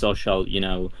a social,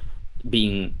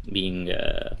 being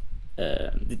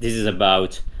this is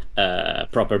about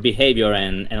proper behavior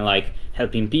and like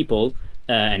helping people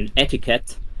and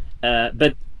etiquette.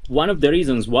 But one of the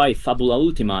reasons why Fabula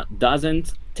Ultima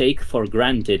doesn't take for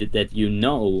granted that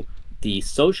the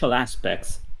social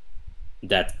aspects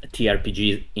that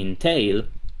TRPGs entail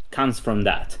comes from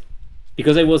that.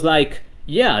 Because I was like,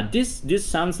 yeah, this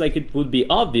sounds like it would be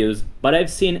obvious, but I've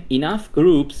seen enough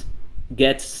groups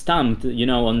get stumped,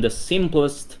 on the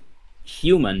simplest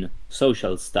human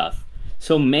social stuff.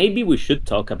 So maybe we should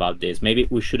talk about this. Maybe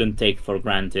we shouldn't take for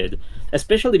granted,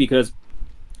 especially because,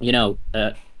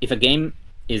 if a game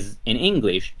is in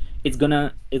English, it's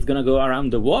gonna go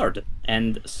around the world,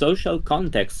 and social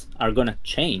contexts are gonna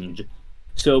change.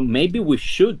 So maybe we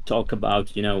should talk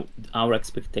about, our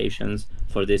expectations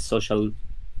for this social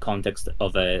context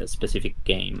of a specific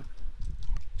game.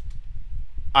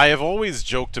 I have always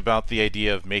joked about the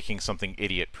idea of making something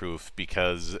idiot-proof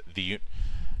because the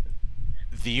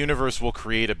universe will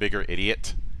create a bigger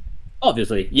idiot.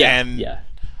 Obviously, yeah, And yeah.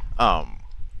 um,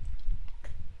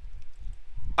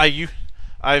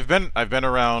 I've been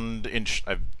around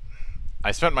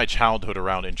I spent my childhood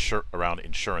around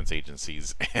insurance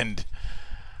agencies, and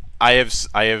I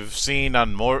have seen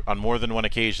on more than one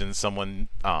occasion someone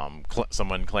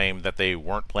claim that they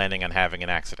weren't planning on having an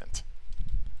accident.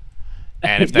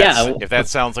 And Yeah. if that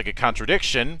sounds like a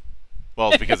contradiction, well,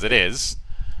 it's because it is.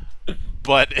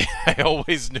 But I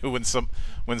always knew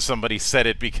when somebody said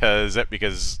it because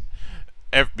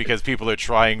people are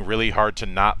trying really hard to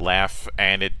not laugh,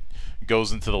 and it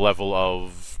goes into the level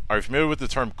of. Are you familiar with the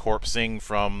term corpsing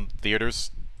from theaters?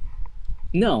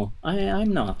 No,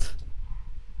 I'm not.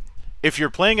 If you're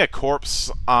playing a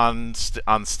corpse on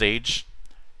stage,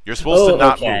 you're supposed to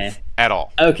not Okay. move at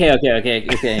all. Okay. So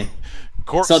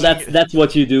Corpsing, that's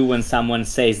what you do when someone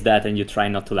says that and you try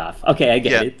not to laugh. Okay, I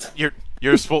get it.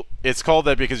 you're supposed. It's called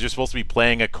that because you're supposed to be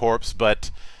playing a corpse. But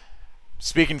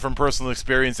speaking from personal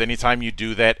experience, anytime you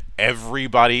do that,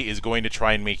 everybody is going to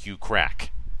try and make you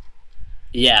crack.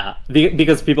 Yeah,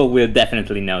 because people will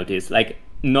definitely notice. Like,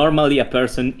 normally a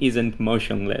person isn't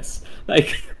motionless.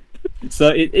 Like, so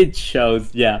it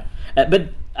shows, yeah. But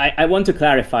I want to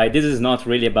clarify, this is not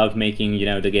really about making,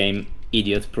 the game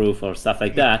idiot-proof or stuff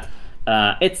like that.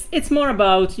 It's more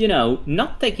about,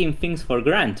 not taking things for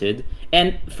granted.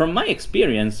 And from my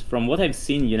experience, from what I've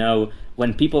seen,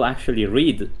 when people actually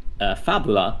read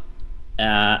Fabula,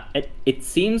 it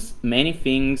seems many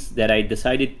things that I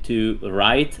decided to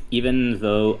write, even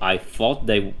though I thought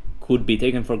they could be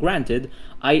taken for granted,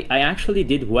 I actually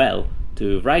did well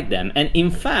to write them. And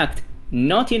in fact,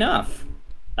 not enough.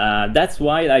 That's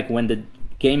why, like, when the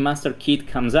Game Master Kit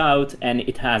comes out and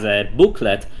it has a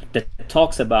booklet that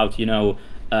talks about,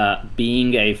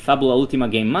 being a Fabula Ultima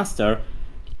Game Master,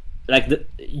 like,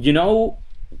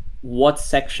 what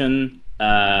section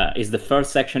is the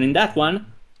first section in that one?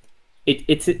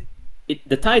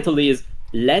 The title is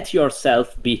 "Let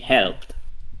Yourself Be Helped,"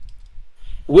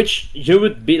 which you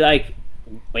would be like,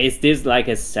 is this like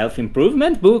a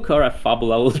self-improvement book or a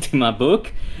Fabula Ultima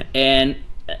book? And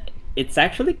it's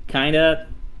actually kind of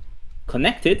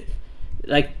connected.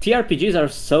 Like, TRPGs are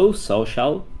so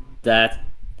social that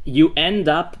you end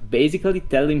up basically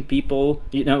telling people,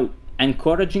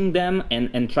 encouraging them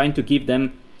and trying to give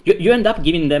them, you end up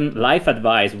giving them life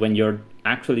advice when you're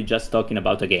actually just talking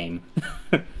about a game,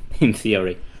 in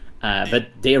theory. But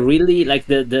they really, like,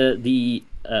 the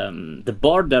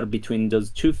border between those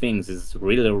two things is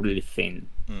really, really thin.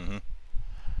 Mm-hmm.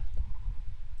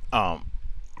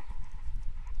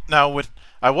 Now,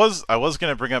 I was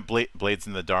gonna bring up Blades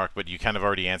in the Dark, but you kind of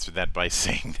already answered that by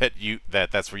saying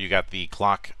that that's where you got the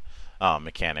clock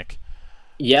mechanic.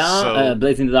 Yeah, So,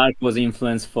 Blades in the Dark was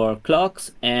influenced for clocks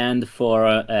and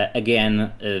for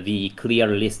again the clear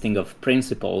listing of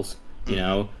principles,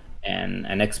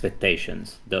 and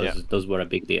expectations. Those were a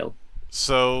big deal.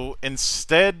 so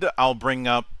instead, I'll bring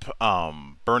up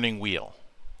Burning Wheel.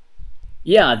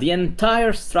 Yeah, the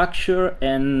entire structure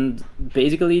and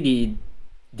basically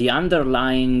the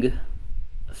underlying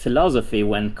philosophy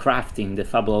when crafting the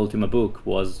Fabula Ultima book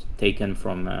was taken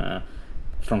from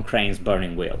Crane's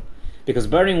Burning Wheel, because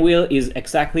Burning Wheel is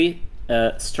exactly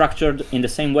structured in the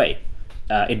same way.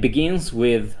 It begins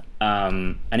with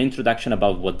an introduction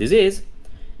about what this is,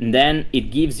 and then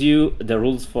it gives you the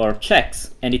rules for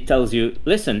checks, and it tells you,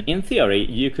 listen, in theory,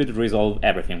 you could resolve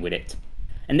everything with it.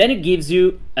 And then it gives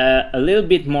you a little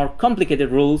bit more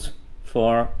complicated rules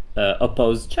for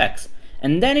opposed checks.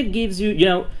 And then it gives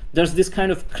you, there's this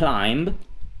kind of climb,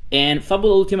 and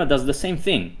Fabula Ultima does the same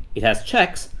thing. It has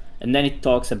checks, and then it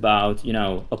talks about,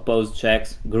 opposed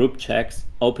checks, group checks,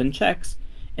 open checks,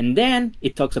 and then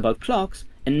it talks about clocks,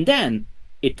 and then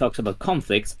it talks about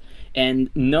conflicts, and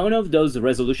none of those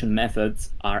resolution methods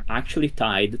are actually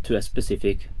tied to a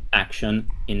specific action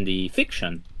in the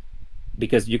fiction,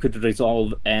 because you could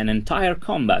resolve an entire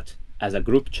combat as a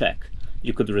group check.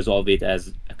 You could resolve it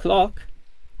as a clock,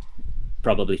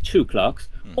 probably two clocks,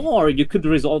 or you could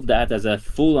resolve that as a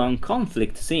full-on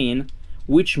conflict scene,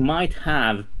 which might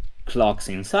have clocks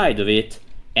inside of it,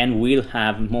 and will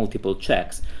have multiple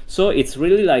checks. So it's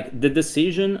really like the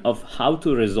decision of how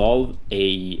to resolve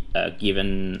a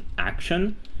given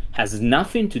action has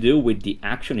nothing to do with the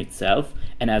action itself,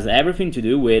 and has everything to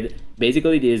do with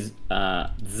basically this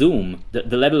zoom,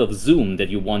 the level of zoom that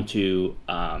you want to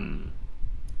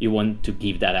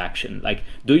give that action. Like,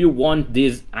 do you want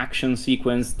this action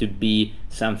sequence to be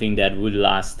something that would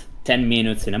last 10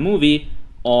 minutes in a movie,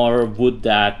 or would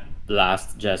that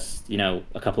last just, a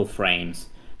couple frames?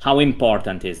 How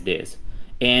important is this?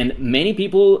 And many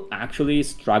people actually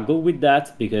struggle with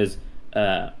that because,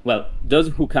 well, those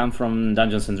who come from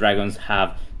Dungeons and Dragons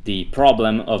have the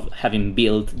problem of having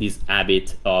built this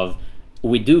habit of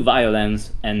we do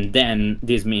violence, and then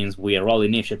this means we roll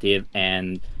initiative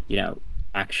and,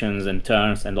 actions and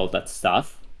turns and all that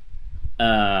stuff.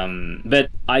 But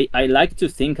I like to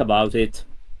think about it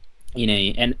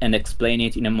and explain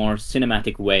it in a more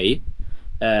cinematic way.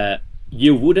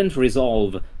 You wouldn't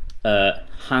resolve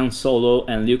Han Solo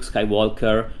and Luke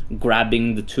Skywalker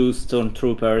grabbing the two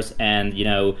stormtroopers and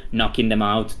knocking them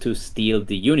out to steal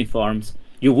the uniforms.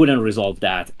 You wouldn't resolve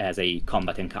that as a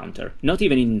combat encounter, not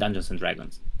even in Dungeons and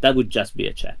Dragons. That would just be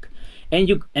a check. And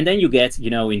then you get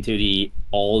into the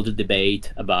old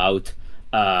debate about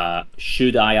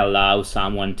should I allow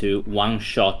someone to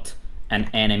one-shot an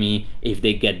enemy if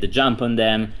they get the jump on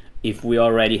them? If we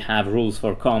already have rules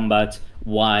for combat,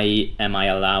 why am I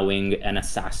allowing an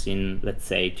assassin, let's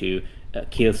say, to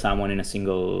kill someone in a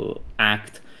single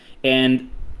act?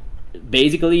 And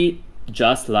basically,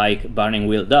 just like Burning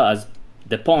Wheel does,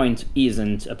 the point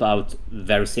isn't about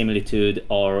verisimilitude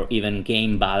or even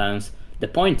game balance. The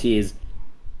point is,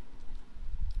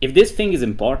 if this thing is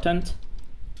important,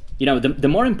 the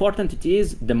more important it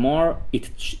is, the more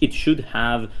it should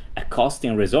have a cost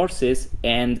in resources,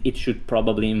 and it should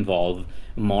probably involve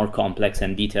more complex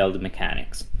and detailed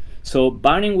mechanics. So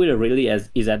Burning Wheel really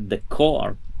is at the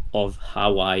core of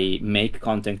how I make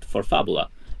content for Fabula.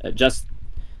 Just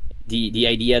the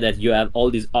idea that you have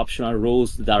all these optional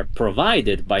rules that are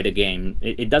provided by the game.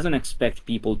 It doesn't expect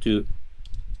people to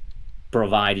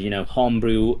provide,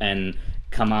 homebrew and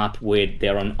come up with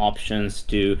their own options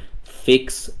to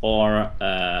fix or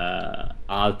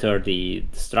alter the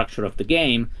structure of the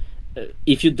game.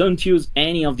 If you don't use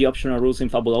any of the optional rules in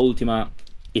Fabula Ultima,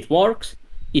 it works.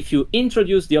 If you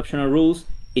introduce the optional rules,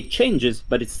 it changes,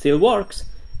 but it still works.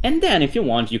 And then if you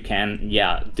want, you can,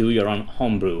 do your own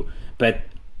homebrew. But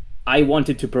I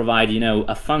wanted to provide,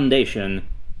 a foundation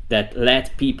that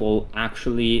let people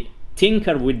actually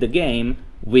tinker with the game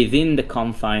within the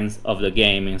confines of the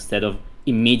game, instead of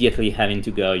immediately having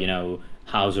to go,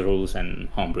 house rules and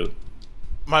homebrew.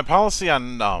 My policy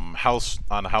on house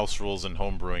rules and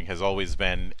homebrewing has always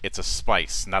been it's a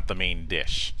spice, not the main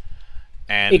dish.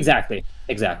 And exactly,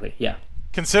 yeah.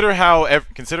 Consider how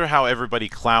everybody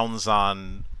clowns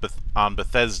on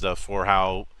Bethesda for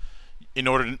how in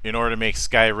order to make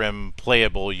Skyrim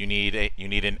playable, you need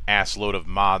an ass load of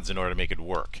mods in order to make it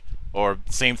work. Or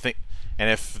same thing. And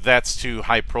if that's too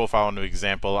high profile an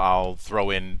example, I'll throw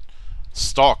in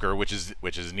Stalker, which is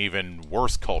an even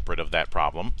worse culprit of that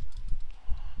problem.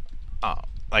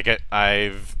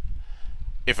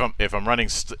 If I'm running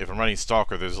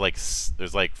Stalker, there's like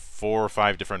 4 or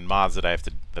 5 different mods that I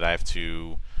have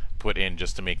to put in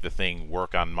just to make the thing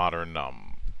work on modern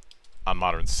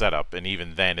setup, and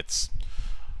even then it's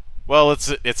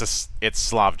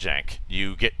Slav jank.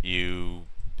 You get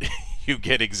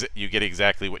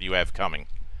exactly what you have coming.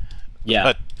 Yeah.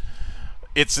 But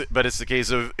it's the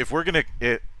case of, if we're gonna,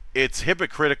 it's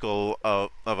hypocritical of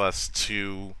us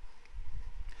to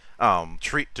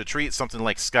treat something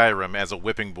like Skyrim as a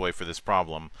whipping boy for this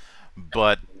problem,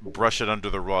 but brush it under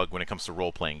the rug when it comes to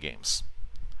role-playing games.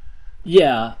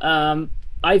 Yeah,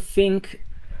 I think,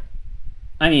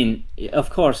 of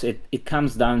course, it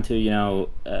comes down to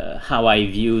how I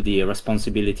view the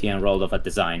responsibility and role of a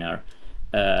designer.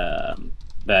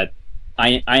 But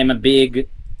I am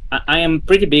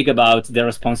pretty big about the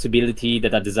responsibility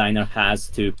that a designer has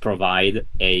to provide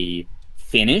a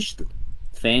finished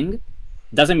thing.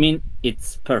 Doesn't mean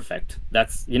it's perfect.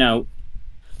 That's we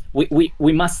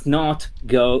must not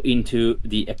go into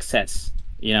the excess.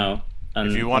 If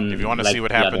you want to see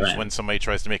what happens when somebody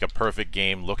tries to make a perfect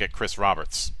game, look at Chris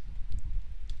Roberts.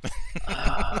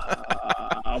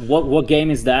 What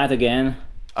game is that again?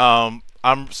 I'm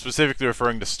specifically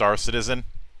referring to Star Citizen.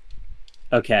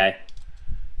 Okay.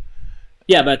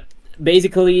 Yeah, but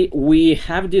basically we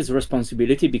have this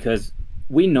responsibility because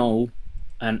we know,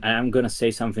 and I'm gonna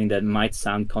say something that might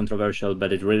sound controversial,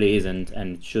 but it really isn't,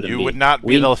 and shouldn't be. You would not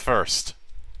be the first.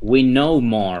 We know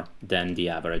more than the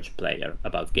average player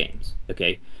about games,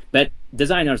 okay? But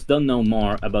designers don't know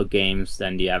more about games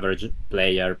than the average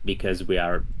player because we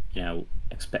are,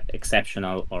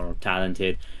 exceptional or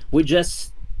talented. We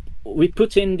just we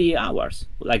put in the hours,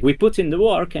 like we put in the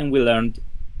work, and we learned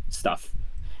stuff.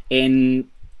 And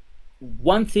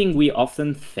one thing we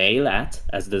often fail at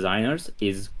as designers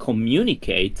is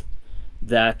communicate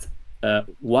that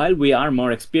while we are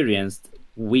more experienced,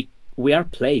 we are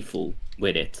playful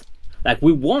with it. Like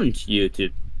we want you to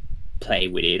play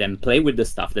with it and play with the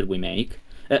stuff that we make.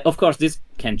 Of course, this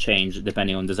can change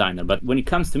depending on designer, but when it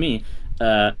comes to me,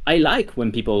 I like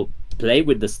when people play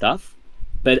with the stuff,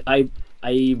 but I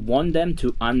want them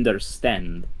to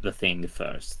understand the thing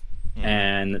first,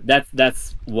 and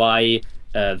that's why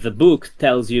the book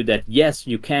tells you that yes,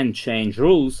 you can change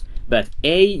rules, but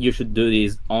you should do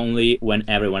this only when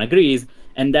everyone agrees,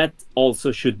 and that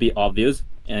also should be obvious.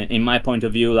 In my point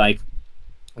of view, like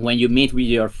when you meet with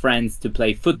your friends to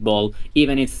play football,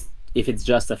 even if it's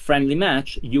just a friendly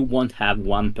match, you won't have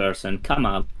one person come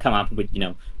up with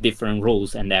different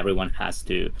rules and everyone has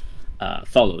to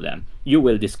follow them. You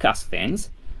will discuss things,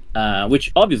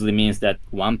 which obviously means that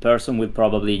one person will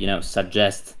probably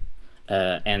suggest,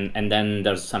 and then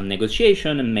there's some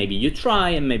negotiation, and maybe you try,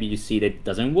 and maybe you see that it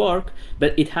doesn't work,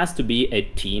 but it has to be a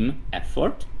team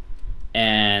effort.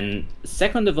 And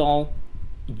second of all,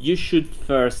 you should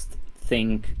first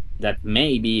think that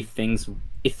maybe if things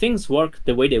work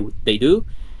the way they do,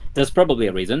 there's probably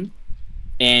a reason.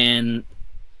 And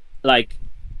like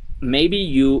maybe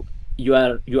you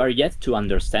are yet to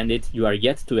understand it, you are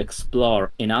yet to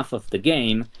explore enough of the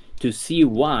game to see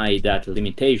why that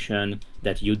limitation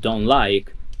that you don't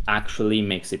like actually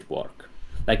makes it work.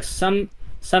 Like some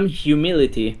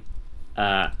humility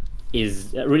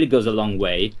is really goes a long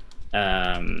way.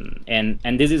 And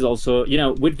this is also,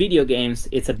 with video games,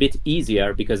 it's a bit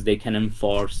easier because they can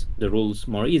enforce the rules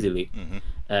more easily.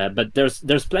 But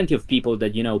there's plenty of people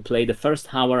that play the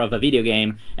first hour of a video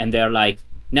game and they're like,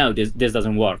 no, this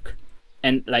doesn't work,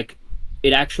 and like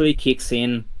it actually kicks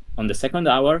in on the second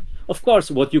hour. Of course,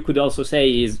 what you could also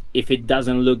say is if it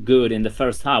doesn't look good in the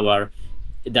first hour,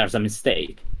 there's a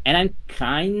mistake. And I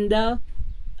kind of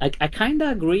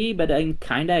agree, but I'm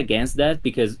kind of against that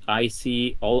because I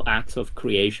see all acts of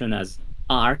creation as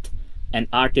art, and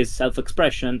art is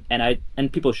self-expression,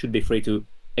 and people should be free to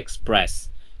express,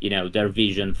 their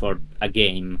vision for a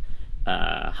game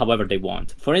however they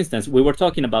want. For instance, we were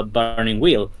talking about Burning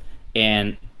Wheel,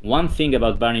 and one thing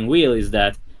about Burning Wheel is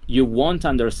that you won't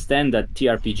understand that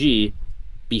TRPG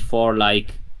before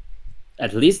like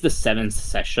at least the 7th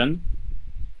session.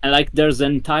 And like there's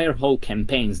entire whole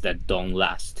campaigns that don't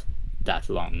last that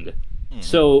long.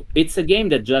 So it's a game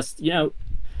that just,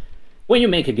 when you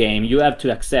make a game, you have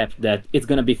to accept that it's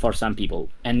going to be for some people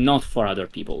and not for other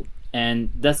people. And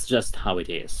that's just how it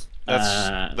is.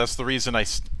 That's the reason I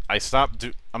stopped.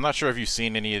 I'm not sure if you've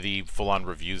seen any of the full-on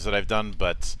reviews that I've done,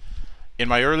 but in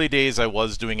my early days, I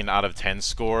was doing an out of 10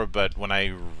 score. But when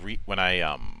I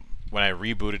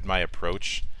rebooted my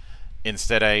approach,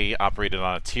 instead I operated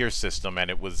on a tier system,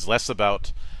 and it was less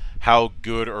about how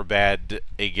good or bad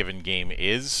a given game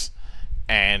is,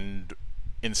 and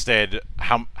instead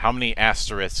how many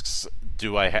asterisks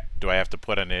do I have to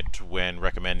put on it when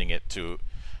recommending it to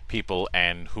people,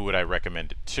 and who would I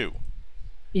recommend it to?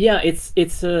 Yeah, it's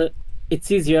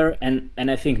easier and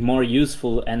I think more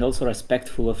useful and also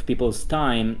respectful of people's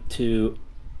time to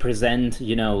present,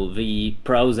 the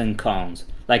pros and cons.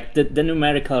 Like the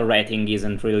numerical rating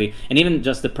isn't really, and even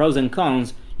just the pros and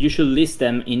cons, you should list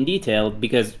them in detail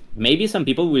because maybe some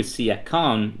people will see a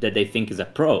con that they think is a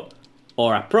pro,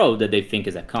 or a pro that they think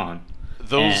is a con.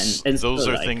 Those are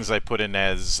like, things I put in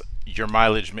as your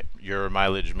mileage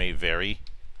may vary,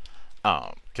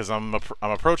 because I'm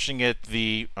approaching it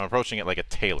like a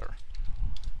tailor.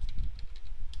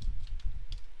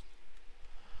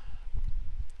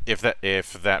 If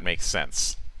that makes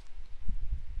sense.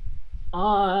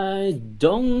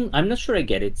 I'm not sure I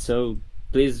get it, so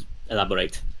please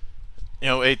elaborate.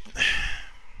 When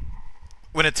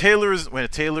a tailor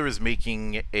is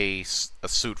making a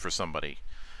suit for somebody,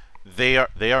 they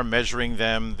are measuring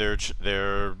them.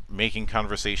 They're making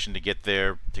conversation to get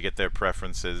their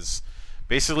preferences.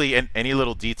 Basically, any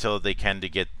little detail they can to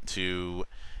get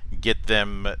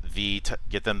them the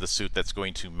suit that's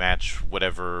going to match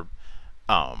whatever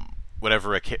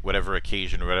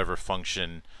occasion or whatever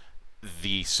function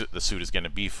the suit is going to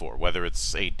be for. Whether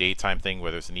it's a daytime thing,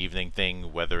 whether it's an evening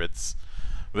thing, whether it's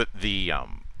the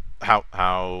how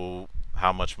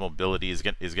much mobility is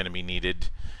going to be needed.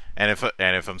 And if I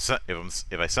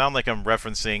sound like I'm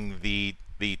referencing the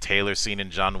tailor scene in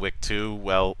John Wick 2,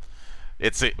 well,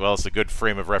 it's a good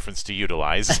frame of reference to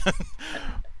utilize.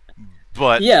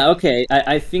 But Yeah, okay.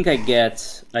 I think I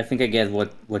think I get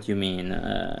what you mean.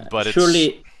 but it's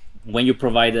Surely, when you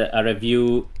provide a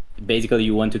review, basically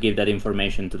you want to give that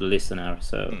information to the listener.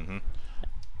 So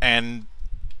and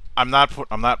I'm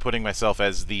not putting myself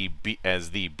as the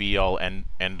be all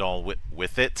end all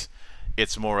with it.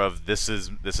 It's more of this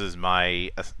is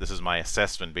my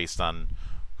assessment based on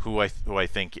who I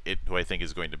think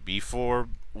is going to be for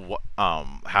what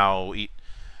how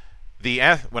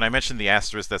when I mentioned the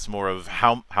asterisk, that's more of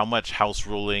how much house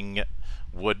ruling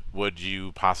would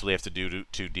you possibly have to do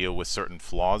to deal with certain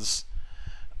flaws.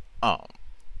 Um,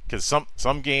 because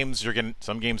some games are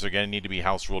gonna need to be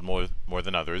house ruled more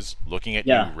than others. Looking at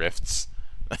you, yeah, Rifts.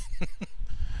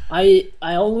 I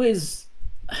always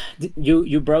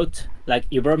you brought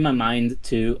my mind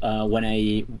to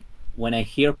when I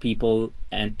hear people,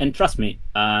 and trust me,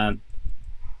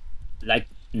 like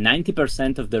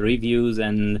 90% of the reviews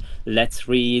and let's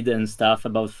read and stuff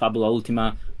about Fabula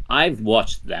Ultima, I've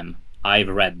watched them, I've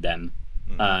read them.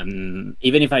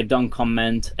 Even if I don't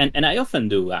comment, and I often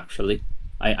do actually.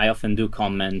 I often do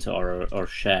comment or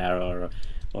share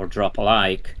or drop a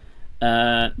like.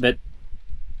 But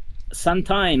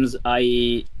sometimes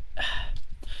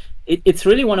it's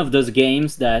really one of those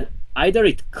games that either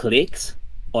it clicks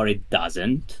or it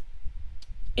doesn't.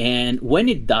 And when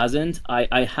it doesn't,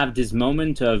 I have this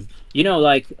moment of,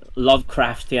 like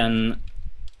Lovecraftian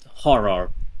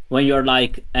horror, when you're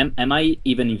like, am I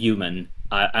even human?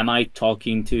 Am I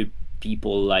talking to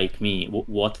people like me?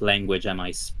 What language am I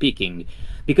speaking?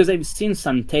 Because I've seen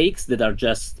some takes that are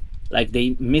just like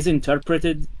they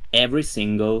misinterpreted every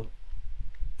single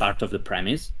part of the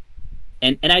premise.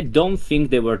 And I don't think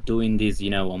they were doing this,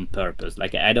 on purpose.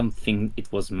 Like, I don't think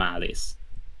it was malice.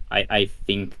 I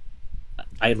think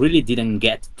I really didn't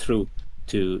get through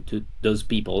to those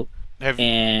people. Have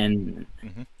And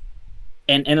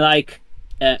and like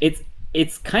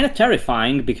it's kind of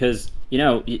terrifying because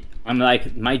I'm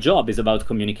like, my job is about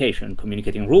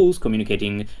communicating rules,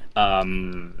 communicating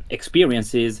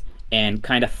experiences, and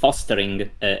kind of fostering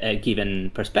a given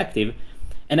perspective.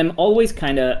 And I'm always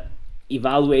kind of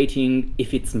evaluating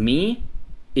if it's me,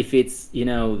 if it's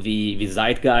the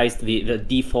zeitgeist, the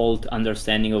default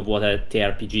understanding of what a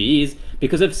TRPG is,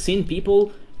 because I've seen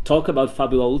people talk about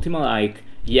Fabula Ultima like,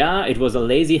 yeah, it was a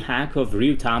lazy hack of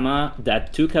Ryutama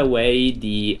that took away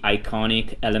the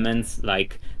iconic elements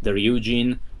like the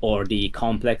Ryujin or the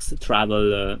complex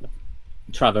travel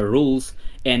rules,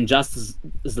 and just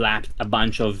slapped a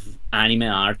bunch of anime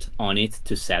art on it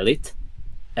to sell it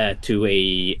to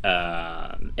a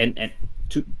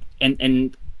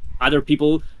and other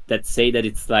people that say that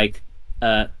it's like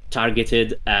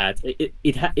targeted at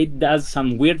it does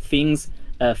some weird things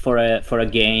for a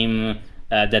game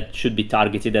that should be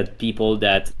targeted at people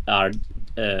that are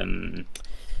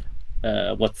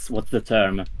what's the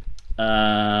term,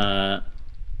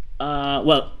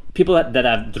 well, people that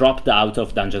have dropped out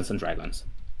of Dungeons and Dragons.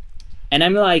 And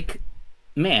I'm like,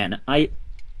 man,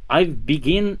 I've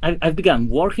begun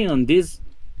working on this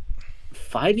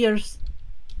 5 years,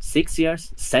 6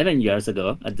 years, 7 years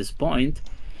ago at this point,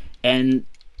 and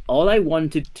all I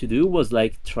wanted to do was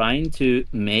like trying to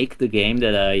make the game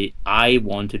that I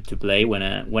wanted to play when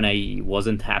I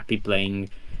wasn't happy playing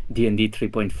D&D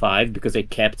 3.5, because I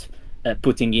kept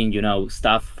putting in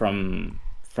stuff from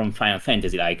Final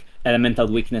Fantasy, like elemental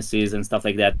weaknesses and stuff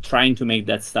like that, trying to make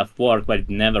that stuff work, but it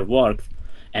never worked.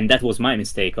 And that was my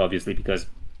mistake, obviously, because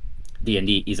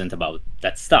D&D isn't about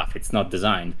that stuff. It's not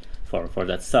designed for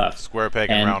that stuff. square peg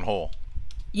and round hole.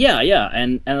 Yeah, yeah,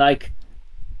 and like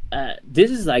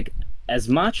this is like as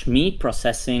much me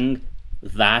processing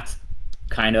that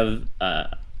kind of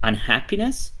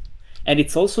unhappiness, and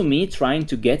it's also me trying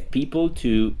to get people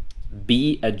to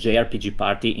be a JRPG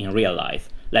party in real life.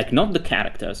 Like, not the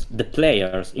characters, the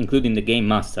players, including the game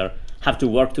master, have to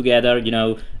work together,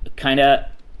 kind of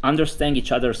understand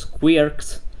each other's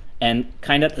quirks and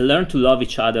kind of learn to love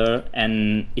each other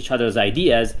and each other's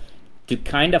ideas, to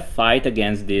kind of fight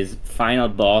against this final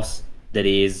boss that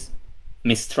is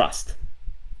mistrust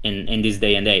in this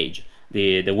day and age.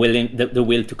 The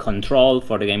will to control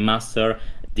for the game master,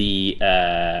 the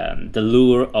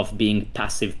lure of being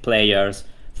passive players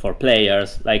for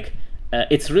players. Like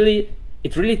it's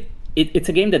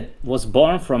a game that was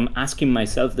born from asking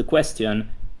myself the question: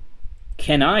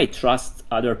 can I trust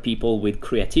other people with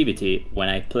creativity when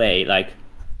I play? Like,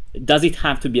 does it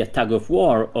have to be a tug of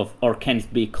war, or can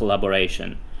it be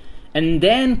collaboration? And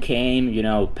then came,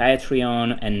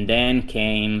 Patreon, and then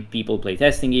came people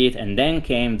playtesting it, and then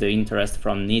came the interest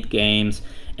from Neat Games,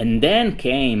 and then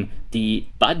came the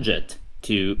budget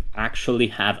to actually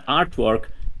have artwork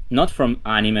not from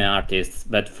anime artists,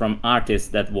 but from artists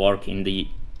that work in the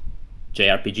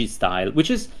JRPG style,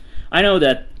 which is, I know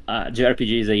that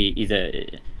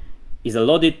JRPG is a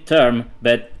loaded term,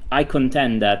 but I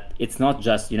contend that it's not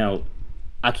just,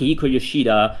 Akihiko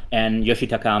Yoshida and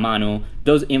Yoshitaka Amano.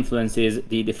 Those influences,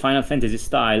 the Final Fantasy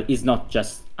style is not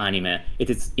just anime. It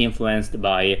is influenced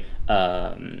by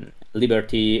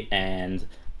Liberty and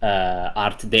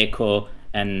Art Deco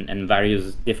and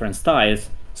various different styles.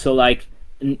 So like,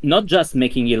 not just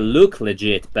making it look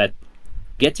legit, but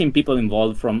getting people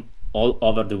involved from all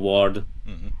over the world,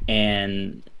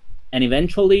 and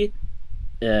eventually,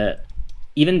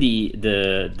 even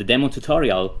the demo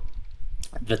tutorial,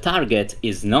 the target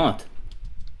is not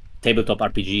tabletop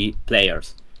RPG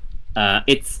players.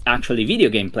 It's actually video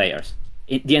game players.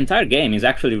 The entire game is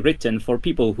actually written for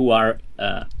people who are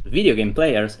video game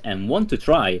players and want to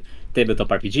try tabletop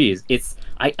RPGs.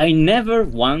 I never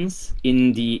once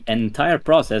in the entire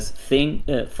process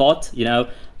thought,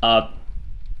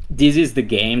 this is the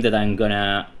game that I'm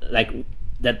gonna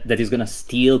that is gonna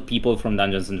steal people from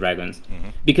Dungeons and Dragons,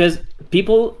 because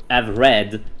people have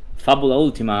read Fabula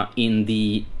Ultima in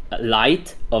the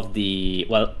light of the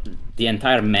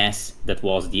entire mess that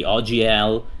was the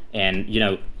OGL, and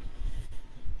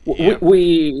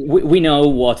we know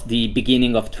what the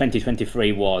beginning of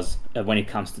 2023 was when it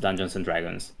comes to Dungeons and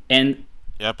Dragons. And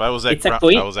yep, I was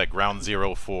at ground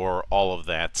zero for all of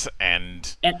that,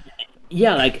 and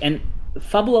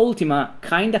Fabula Ultima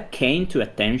kind of came to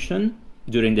attention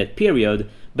during that period,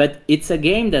 but it's a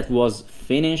game that was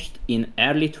finished in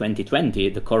early 2020,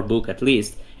 the core book at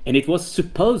least, and it was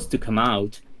supposed to come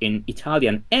out in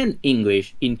Italian and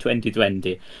English in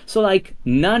 2020. So like,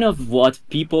 none of what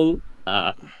people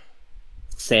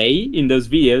say in those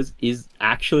videos is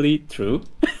actually true.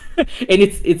 And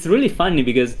it's really funny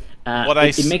because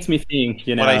it makes me think,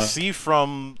 What I see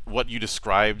from what you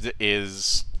described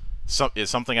is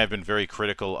something I've been very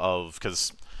critical of,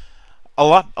 because a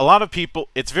lot of people,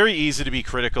 it's very easy to be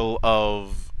critical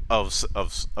of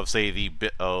say the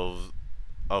bit of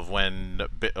when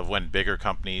bigger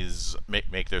companies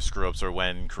make their screw ups, or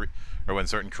when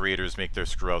certain creators make their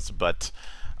screw ups, but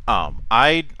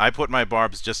I put my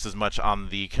barbs just as much on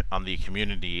the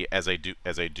community as I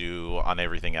do on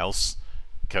everything else,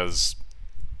 because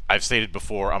I've stated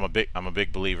before, I'm a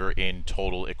big believer in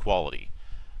total equality.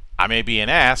 I may be an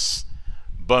ass,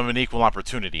 but I'm an equal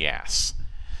opportunity ass.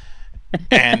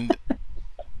 And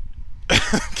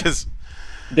because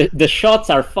the shots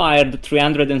are fired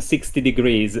 360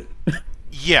 degrees.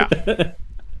 Yeah.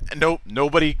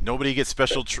 Nobody gets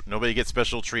special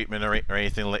treatment or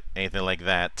anything like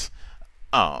that.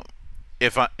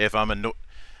 If I'm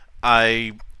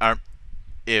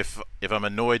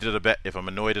annoyed at a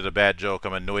bad joke,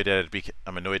 I'm annoyed at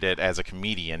it as a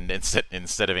comedian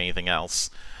instead of anything else.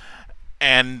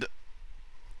 And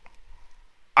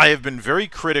I have been very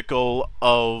critical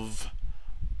of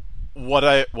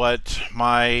what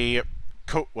my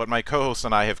co-host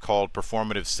and I have called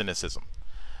performative cynicism.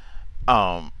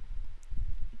 Because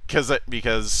that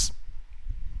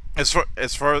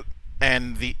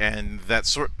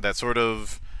sort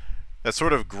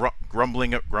of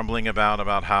grumbling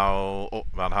about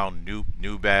how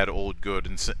new bad old good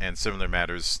and similar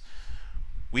matters.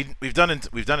 We've done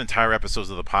entire episodes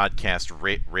of the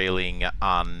podcast railing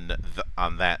on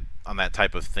that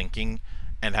type of thinking,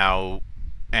 and how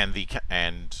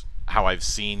I've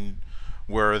seen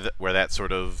where that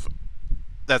sort of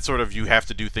you have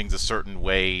to do things a certain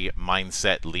way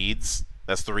mindset leads.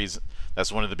 That's the reason.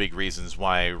 That's one of the big reasons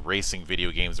why racing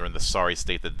video games are in the sorry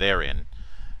state that they're in.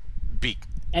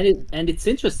 And it's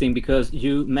interesting because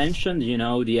you mentioned,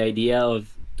 the idea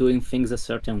of doing things a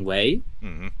certain way.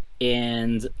 Mm-hmm.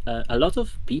 And a lot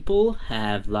of people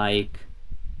have read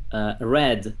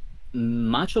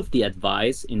much of the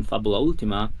advice in Fabula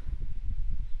Ultima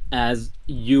as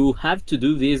you have to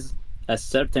do this a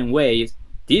certain way.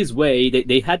 This way,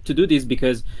 they had to do this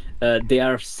because they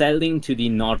are selling to the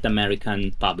North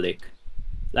American public.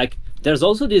 Like, there's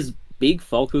also this big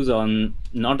focus on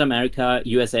North America,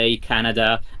 USA,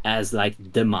 Canada as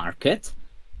the market.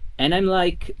 And I'm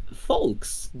like,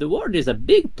 folks, the world is a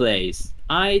big place.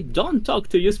 I don't talk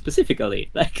to you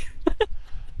specifically.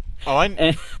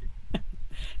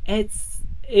 It's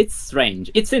strange.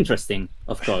 It's interesting,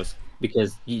 of course,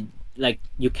 because you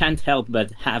can't help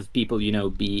but have people,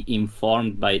 be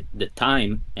informed by the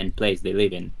time and place they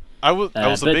live in. I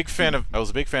was a big fan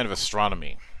of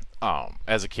astronomy,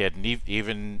 as a kid, and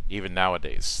even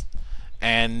nowadays,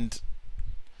 and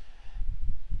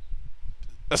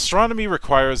astronomy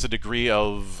requires a degree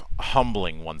of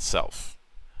humbling oneself.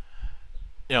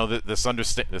 This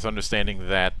understanding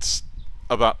that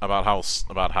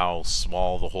about how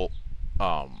small the whole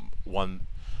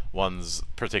one's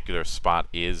particular spot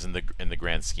is in the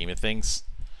grand scheme of things.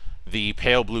 The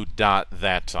pale blue dot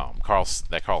that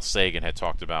Carl Sagan had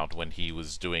talked about when he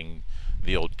was doing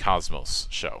the old Cosmos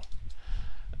show,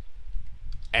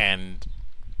 and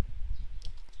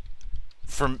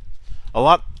from a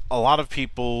lot of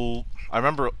people, I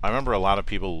remember a lot of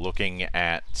people looking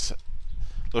at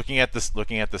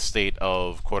the state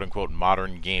of quote unquote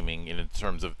modern gaming in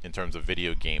terms of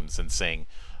video games and saying,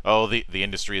 oh, the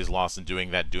industry is lost in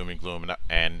doing that doom and gloom,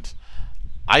 and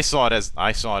I saw it as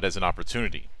an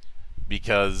opportunity,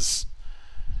 because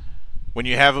when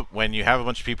you have a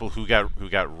bunch of people who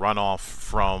got run off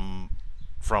from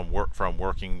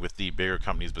working with the bigger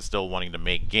companies but still wanting to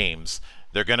make games,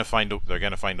 they're gonna find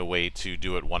a way to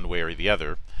do it one way or the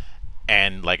other.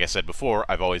 And like I said before,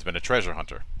 I've always been a treasure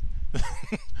hunter.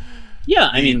 Yeah,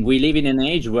 I mean, we live in an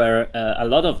age where a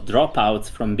lot of dropouts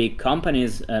from big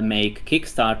companies make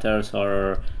Kickstarters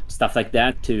or stuff like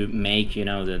that to make, you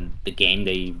know, the game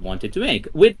they wanted to make,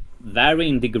 with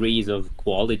varying degrees of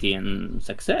quality and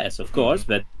success, of course.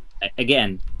 But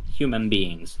again, human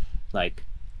beings, like.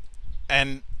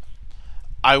 And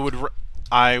I would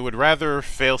rather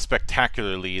fail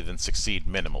spectacularly than succeed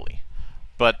minimally,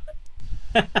 but.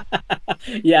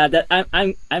 Yeah, that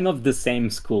I'm of the same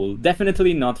school.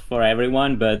 Definitely not for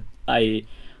everyone, but I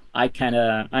agree.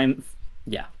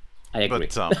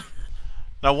 But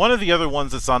now one of the other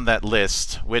ones that's on that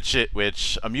list,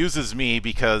 which amuses me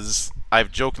because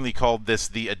I've jokingly called this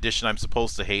the edition I'm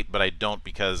supposed to hate, but I don't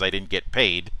because I didn't get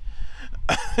paid,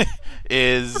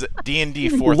 is D&D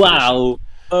 4th edition. Wow.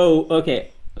 Oh,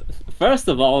 okay. First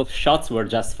of all, shots were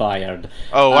just fired.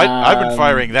 Oh, I've been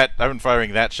firing that. I've been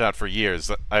firing that shot for years.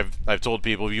 I've told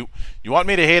people, you want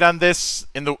me to hate on this?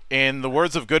 In the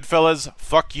words of Goodfellas,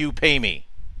 fuck you, pay me.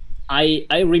 I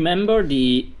remember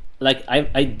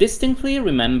I distinctly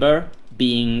remember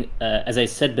being, as I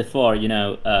said before, you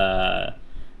know,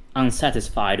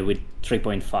 unsatisfied with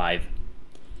 3.5,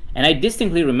 and I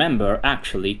distinctly remember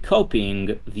actually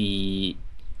copying the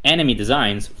enemy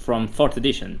designs from 4th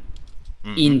edition.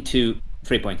 Into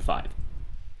 3.5,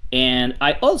 and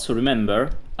I also remember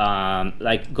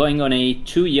like going on a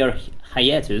 2-year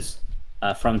hiatus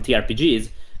from TRPGs.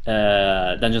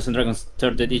 Dungeons and Dragons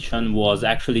 3rd edition was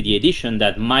actually the edition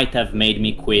that might have made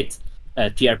me quit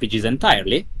TRPGs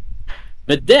entirely,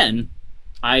 but then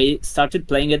I started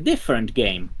playing a different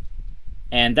game,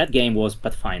 and that game was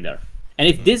Pathfinder. And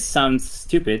if this sounds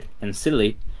stupid and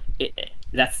silly,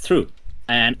 that's true.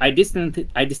 And I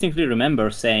distinctly remember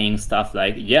saying stuff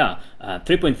like, yeah,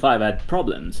 3.5 had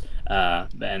problems,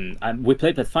 and we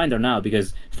play Pathfinder now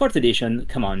because 4th edition,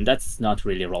 come on, that's not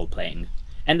really role-playing.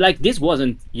 And like, this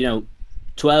wasn't, you know,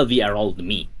 12-year-old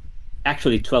me.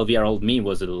 Actually, 12-year-old me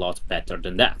was a lot better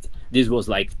than that. This was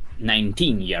like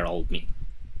 19-year-old me.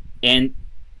 And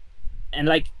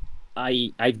like,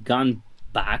 I've gone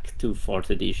back to 4th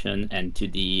edition and to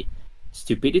the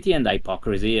stupidity and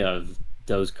hypocrisy of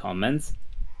those comments,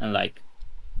 and like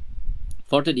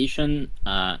 4th edition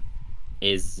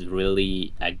is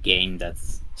really a game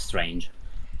that's strange,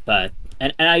 but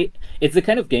and it's the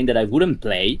kind of game that I wouldn't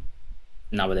play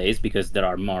nowadays because there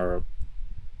are more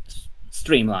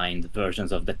streamlined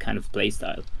versions of that kind of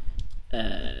playstyle,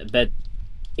 but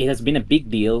it has been a big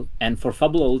deal. And for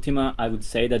Fabula Ultima, I would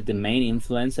say that the main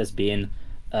influence has been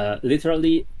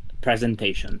literally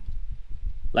presentation.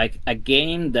 Like a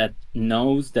game that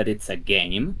knows that it's a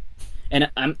game. And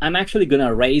I'm actually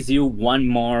gonna raise you one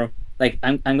more, like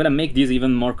I'm gonna make this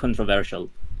even more controversial.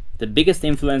 The biggest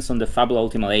influence on the Fabula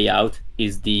Ultima layout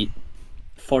is the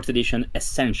 4th edition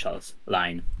Essentials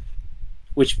line,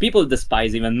 which people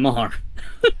despise even more.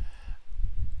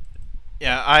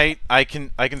 Yeah, I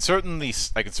can certainly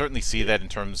see that in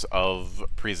terms of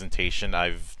presentation.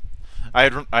 I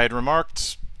had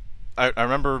remarked, I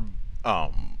remember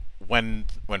when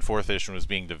 4th edition was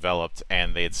being developed,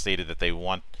 and they had stated that they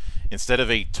want, instead of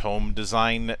a tome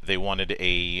design, they wanted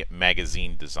a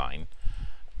magazine design.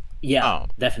 Yeah,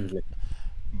 definitely.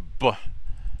 But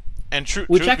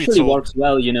which actually works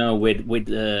well, you know, with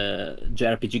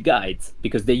JRPG guides,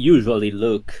 because they usually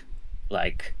look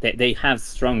like they have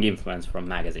strong influence from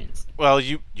magazines. Well,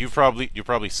 you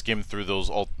probably skimmed through those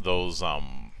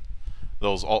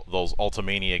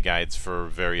Ultimania guides for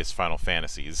various Final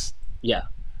Fantasies. Yeah.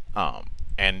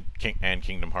 And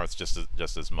Kingdom Hearts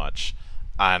just as much,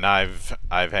 and I've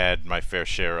had my fair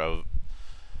share of.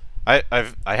 I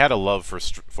had a love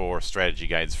for strategy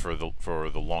guides for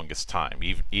the longest time,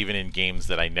 even in games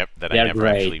that I never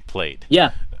actually played.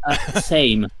 Yeah,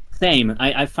 same.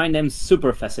 I find them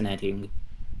super fascinating.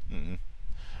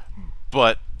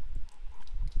 But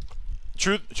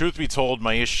Truth be told,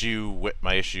 my issue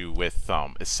with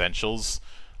Essentials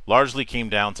largely came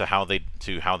down to how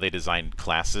they designed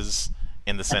classes,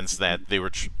 in the sense that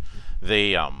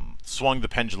they swung the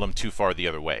pendulum too far the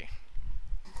other way.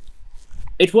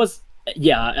 It was,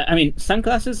 yeah, I mean, some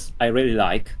classes I really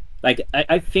like. Like,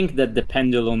 I think that the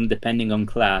pendulum, depending on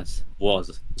class,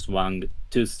 was swung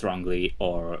too strongly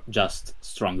or just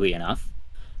strongly enough.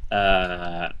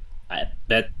 But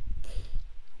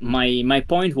my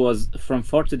point was, from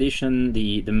fourth edition,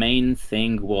 the main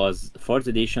thing was fourth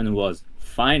edition was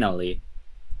finally,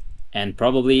 and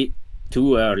probably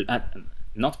too early,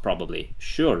 not probably,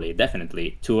 surely,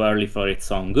 definitely too early for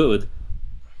its own good.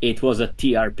 It was a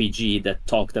TRPG that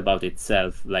talked about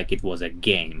itself like it was a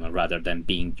game rather than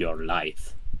being your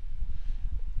life.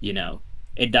 You know,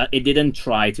 it didn't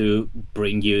try to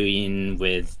bring you in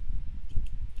with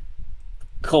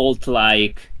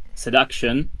cult-like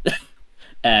seduction.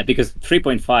 Because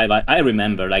 3.5, I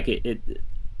remember, like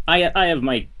I have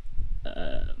my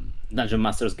Dungeon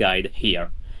Master's Guide here,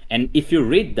 and if you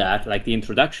read that, like the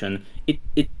introduction,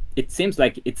 it seems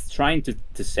like it's trying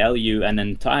to sell you an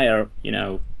entire,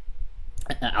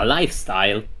 a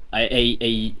lifestyle.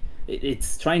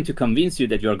 It's trying to convince you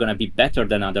that you're going to be better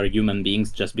than other human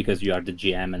beings just because you are the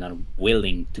GM and are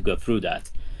willing to go through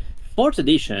that. Fourth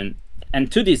edition,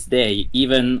 and to this day,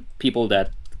 even people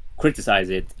that criticize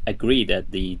it agree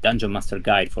that the Dungeon Master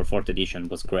Guide for fourth edition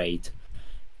was great,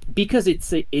 because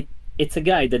it's a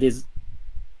guide that is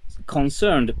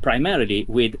concerned primarily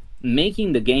with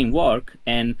making the game work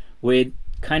and with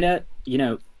kind of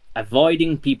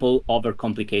avoiding people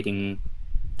overcomplicating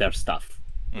their stuff.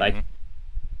 Like,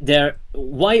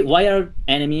 why are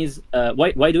enemies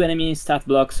why do enemy stat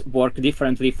blocks work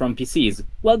differently from PCs?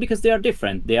 Well, because they are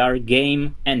different. They are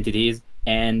game entities,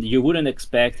 and you wouldn't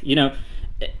expect,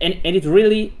 and it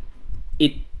really,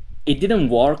 it didn't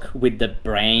work with the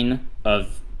brain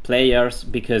of players,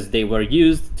 because they were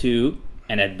used to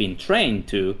and had been trained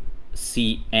to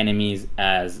see enemies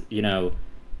as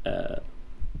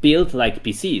built like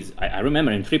PCs. I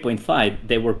remember in 3.5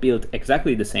 they were built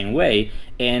exactly the same way,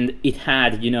 and it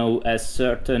had a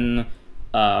certain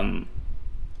I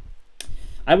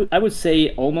would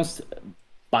say almost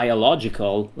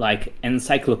biological, like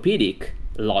encyclopedic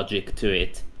logic to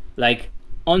it. Like,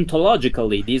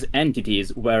 ontologically, these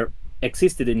entities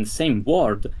existed in the same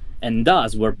world, and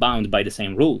thus were bound by the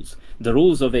same rules. The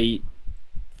rules of a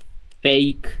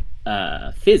fake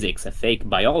physics, a fake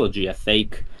biology, a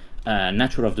fake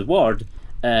nature of the world,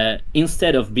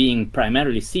 instead of being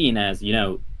primarily seen as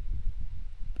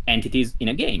entities in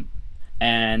a game.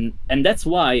 And that's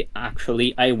why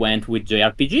actually I went with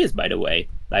JRPGs, by the way.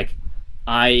 Like,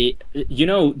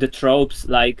 the tropes,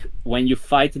 like when you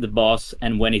fight the boss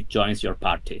and when it joins your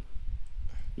party.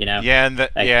 Yeah,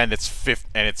 and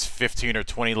it's 15 or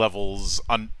 20 levels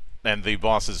and the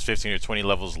boss is 15 or 20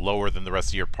 levels lower than the rest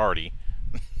of your party.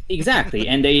 Exactly,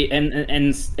 and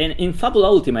in Fabula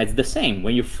Ultima it's the same.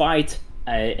 When you fight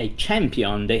a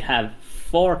champion, they have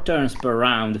 4 turns per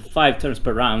round, 5 turns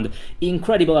per round,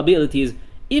 incredible abilities.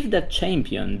 If that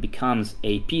champion becomes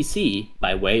a PC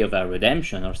by way of a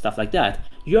redemption or stuff like that,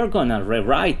 you're gonna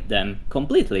rewrite them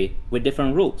completely with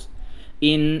different rules.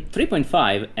 In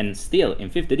 3.5 and still in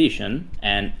 5th edition,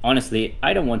 and honestly,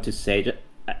 I don't want to say,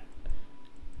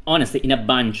 honestly, in a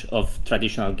bunch of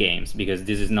traditional games, because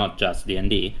this is not just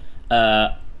D&D,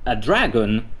 a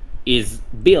dragon is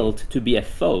built to be a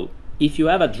foe. If you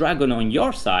have a dragon on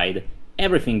your side,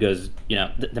 everything goes,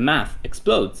 the math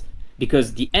explodes,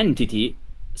 because the entity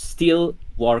still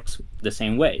works the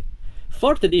same way.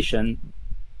 4th edition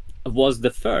was the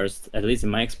first, at least in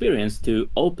my experience, to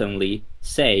openly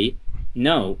say,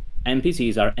 no,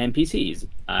 NPCs are NPCs.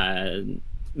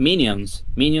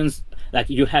 Minions, like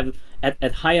you have,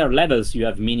 at higher levels, you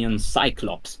have minion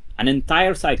Cyclops. An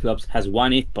entire Cyclops has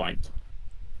 1 hit point.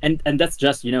 And that's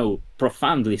just,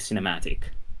 profoundly cinematic.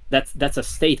 That's a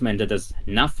statement that has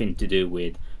nothing to do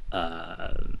with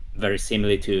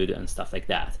verisimilitude and stuff like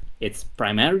that. It's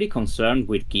primarily concerned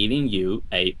with giving you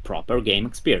a proper game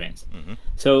experience.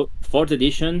 So 4th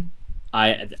edition,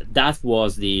 that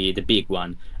was the big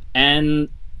one. And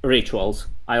rituals,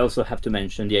 I also have to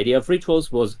mention, the idea of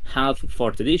rituals was half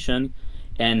 4th edition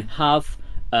and half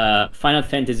Final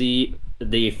Fantasy,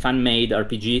 the fan-made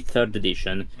RPG 3rd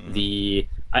edition.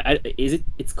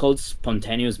 It's called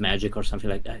Spontaneous Magic or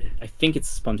something like that. I think it's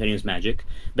Spontaneous Magic,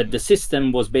 but the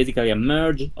system was basically a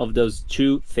merge of those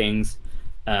two things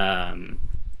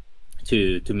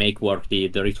to make work the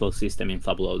ritual system in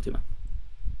Fabula Ultima.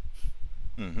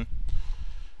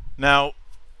 Now,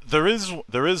 there is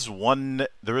one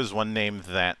name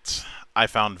that I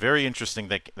found very interesting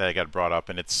that I got brought up,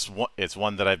 and it's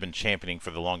one that I've been championing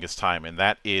for the longest time, and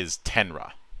that is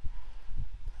Tenra.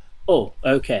 Oh,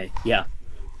 okay, yeah.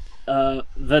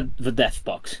 The death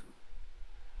box.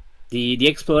 The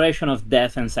exploration of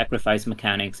death and sacrifice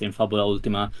mechanics in Fabula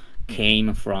Ultima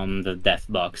came from the death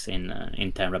box in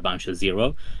Tenra Banshee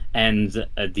Zero, and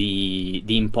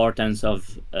the importance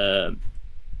of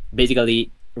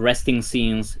basically resting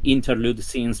scenes, interlude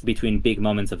scenes between big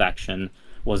moments of action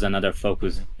was another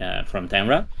focus from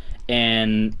Tenra,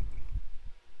 and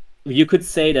you could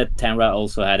say that Tenra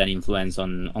also had an influence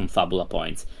on Fabula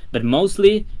points, but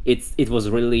mostly it was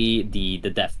really the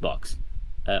death box.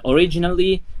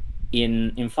 Originally,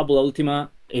 in Fabula Ultima,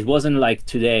 it wasn't like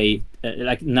today.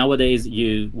 Like nowadays,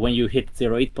 when you hit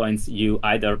 0 hit points, you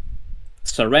either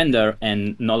surrender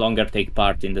and no longer take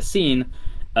part in the scene,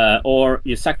 or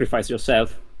you sacrifice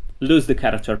yourself, lose the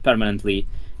character permanently,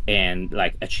 and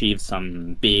like achieve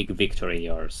some big victory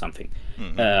or something.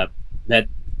 That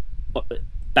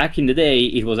back in the day,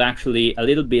 it was actually a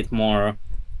little bit more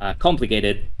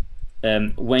complicated.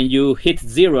 When you hit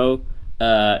 0,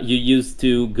 you used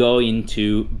to go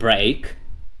into break,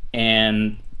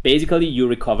 and basically you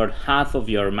recovered half of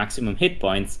your maximum hit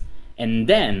points, and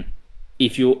then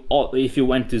if you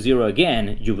went to 0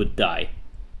 again, you would die.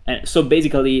 And so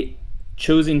basically,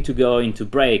 choosing to go into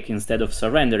break instead of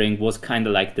surrendering was kind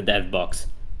of like the death box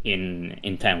in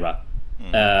Tenra.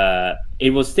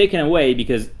 It was taken away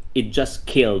because it just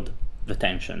killed the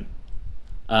tension.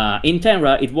 In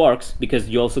Tenra, it works because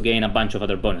you also gain a bunch of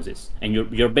other bonuses, and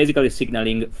you're basically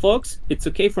signaling, folks, it's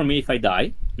okay for me if I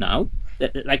die now.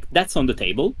 Like that's on the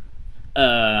table,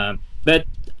 but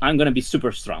I'm gonna be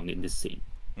super strong in this scene.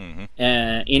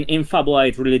 In Fabula,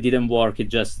 it really didn't work.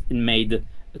 It made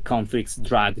conflicts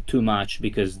drag too much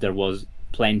because there was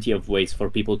plenty of ways for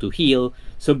people to heal.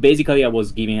 So basically, I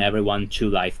was giving everyone 2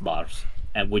 life bars,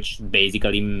 which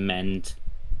basically meant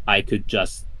I could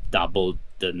just double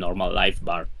the normal life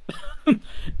bar.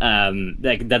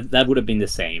 Like that would have been the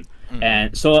same.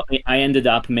 And so I ended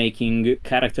up making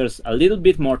characters a little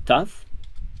bit more tough,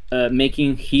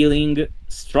 making healing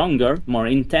stronger, more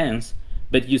intense,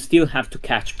 but you still have to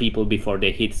catch people before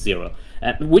they hit 0,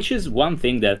 which is one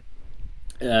thing that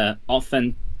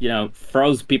often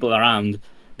throws people around,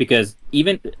 because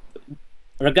even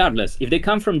regardless if they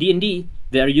come from D&D,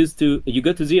 they're used to you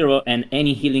go to 0 and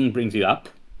any healing brings you up.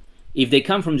 If they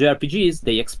come from JRPGs,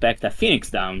 they expect a Phoenix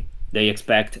down. They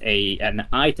expect an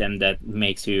item that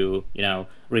makes you,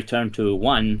 return to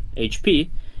 1 HP,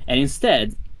 and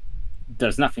instead,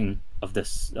 there's nothing of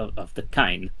the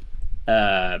kind,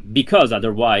 because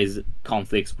otherwise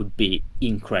conflicts would be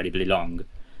incredibly long.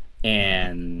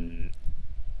 And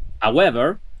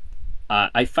however,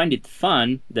 I find it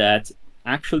fun that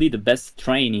actually the best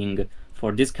training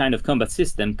for this kind of combat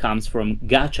system comes from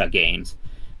gacha games.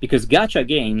 Because gacha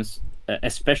games,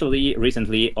 especially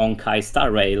recently on Kai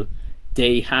Star Rail,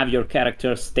 they have your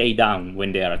character stay down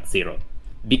when they are at 0.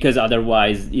 Because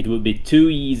otherwise it would be too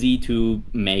easy to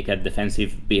make a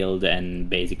defensive build and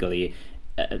basically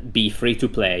be free to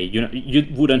play. You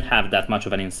wouldn't have that much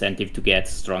of an incentive to get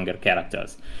stronger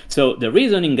characters. So the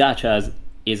reason in gachas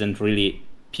isn't really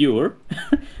pure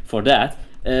for that,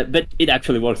 but it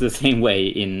actually works the same way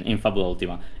in Fabula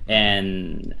Ultima.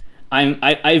 And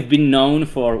I've been known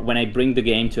for, when I bring the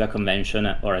game to a convention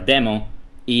or a demo,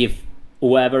 if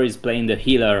whoever is playing the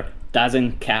healer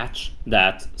doesn't catch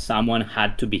that someone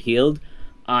had to be healed,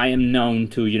 I am known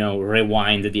to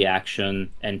rewind the action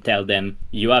and tell them,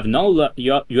 you have now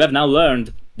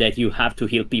learned that you have to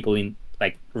heal people in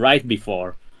right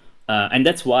before, and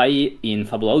that's why in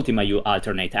Fabula Ultima you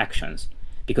alternate actions,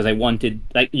 because I wanted,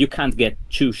 you can't get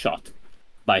 2-shot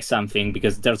by something,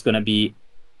 because there's gonna be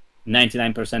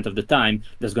 99% of the time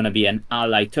there's going to be an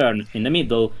ally turn in the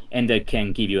middle, and they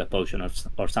can give you a potion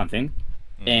or something.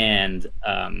 And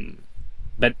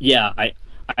but yeah,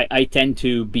 I tend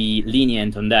to be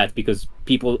lenient on that because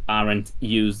people aren't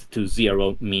used to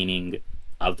 0 meaning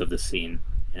out of the scene,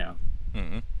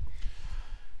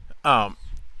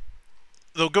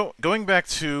 Though going back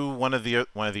to one of the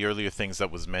earlier things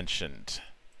that was mentioned,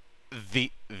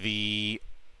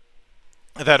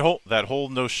 that whole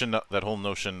notion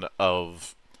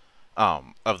of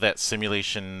that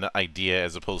simulation idea,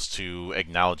 as opposed to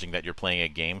acknowledging that you're playing a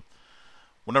game.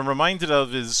 What I'm reminded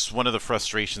of is one of the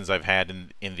frustrations I've had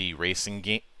in the racing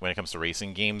game, when it comes to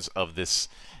racing games, of this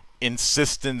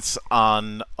insistence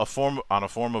on a form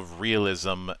of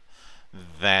realism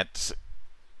that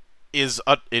is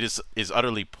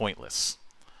utterly pointless.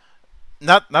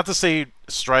 Not to say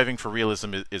striving for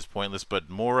realism is pointless, but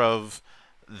more of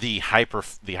the hyper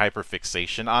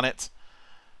fixation on it.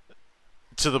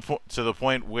 to the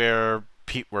point where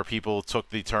people took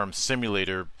the term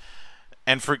simulator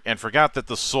and forgot that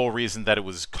the sole reason that it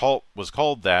was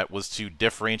called that was to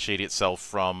differentiate itself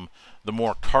from the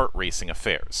more kart racing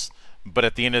affairs. But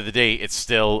at the end of the day, it's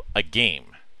still a game.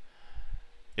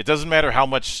 It doesn't matter how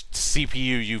much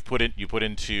CPU you put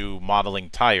into modeling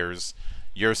tires.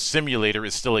 Your simulator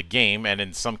is still a game, and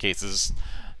in some cases,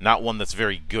 not one that's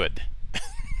very good.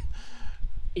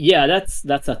 Yeah,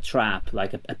 that's a trap,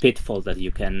 like a pitfall that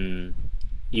you can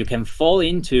fall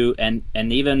into, and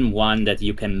even one that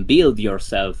you can build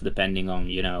yourself depending on,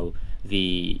 you know,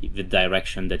 the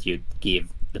direction that you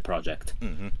give the project.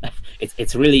 Mm-hmm.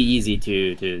 It's really easy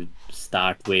to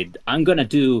start with, I'm gonna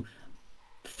do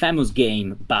famous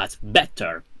game but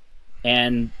better,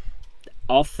 and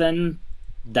often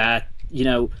that, you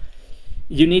know,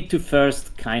 you need to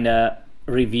first kind of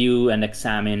review and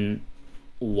examine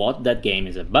what that game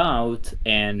is about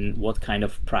and what kind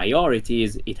of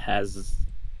priorities it has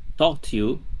taught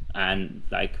you. And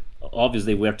like,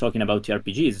 obviously we're talking about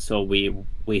TRPGs, so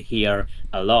we hear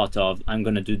a lot of, I'm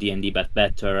gonna do D&D but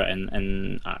better,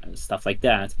 and stuff like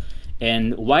that.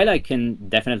 And while I can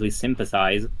definitely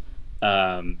sympathize,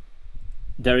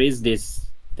 there is this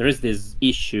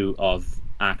issue of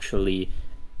actually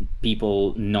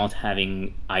people not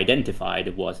having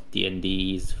identified what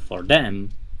D&D is for them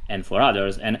and for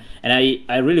others. And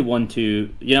I really want to,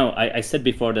 you know, I said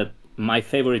before that my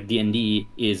favorite D&D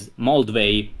is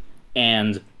Moldvay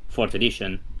and 4th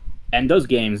edition, and those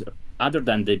games, other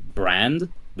than the brand,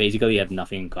 basically have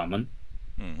nothing in common.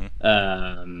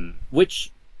 Mm-hmm.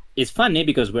 Which is funny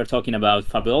because we're talking about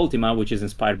Fabula Ultima, which is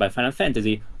inspired by Final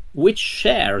Fantasy, which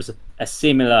shares a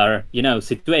similar, you know,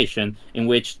 situation in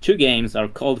which two games are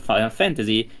called Final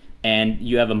Fantasy, and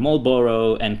you have a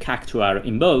Marlboro and Cactuar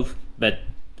in both, but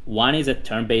one is a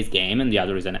turn-based game and the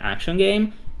other is an action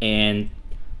game, and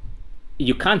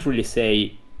you can't really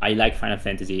say I like Final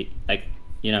Fantasy, like,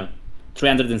 you know,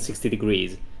 360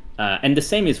 degrees. And the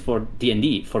same is for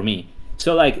D&D for me.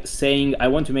 So like saying I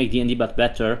want to make D&D but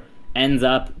better ends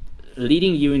up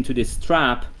leading you into this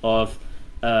trap of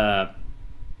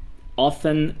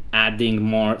often adding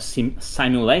more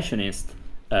simulationist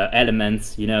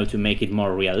elements, you know, to make it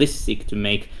more realistic, to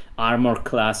make armor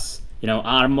class, you know,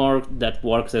 armor that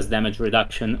works as damage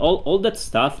reduction, all that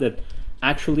stuff that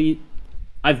actually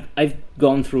I've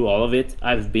gone through all of it.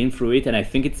 I've been through it, and I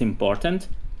think it's important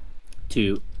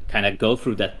to kind of go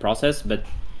through that process. But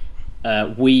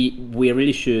we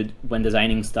really should, when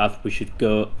designing stuff, we should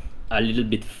go a little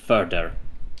bit further.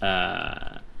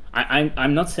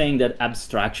 I'm not saying that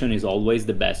abstraction is always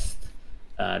the best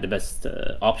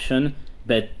option,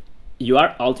 but you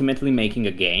are ultimately making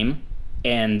a game,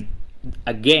 and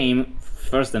a game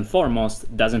first and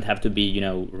foremost doesn't have to be, you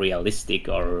know, realistic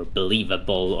or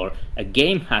believable, or a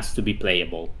game has to be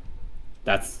playable.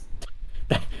 That's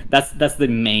the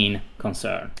main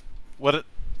concern.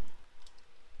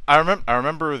 I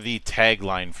remember the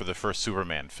tagline for the first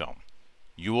Superman film.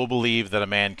 You will believe that a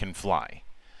man can fly.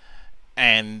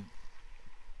 And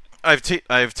I've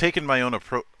taken my own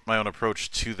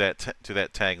approach to that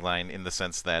tagline, in the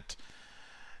sense that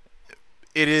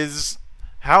it is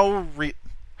how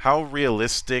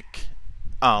realistic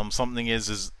something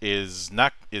is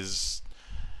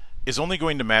only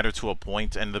going to matter to a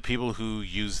point, and the people who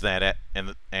use that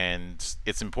and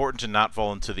it's important to not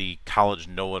fall into the college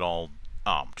know-it-all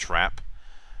trap,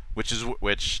 which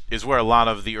is where a lot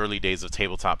of the early days of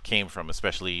tabletop came from,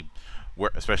 especially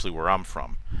where I'm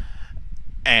from.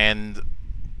 And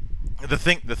the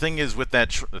thing is with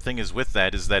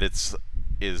that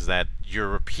is that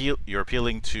you're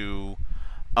appealing to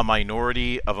a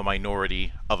minority of a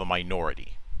minority of a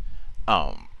minority.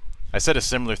 I said a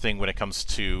similar thing when it comes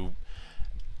to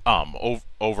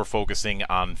over focusing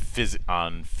on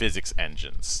physics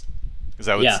engines, because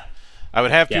I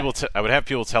would have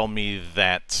people tell me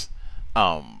that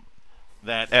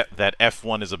that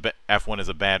F1 is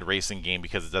a bad racing game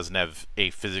because it doesn't have a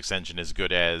physics engine as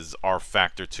good as R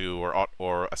Factor 2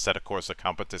 or Assetto Corsa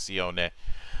Competizione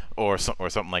or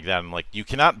something like that. I'm like, you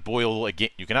cannot boil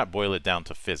it down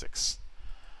to physics.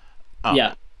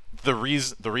 The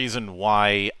reason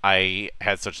why I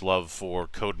had such love for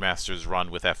Codemaster's run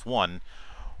with F1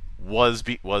 was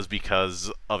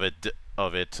because of it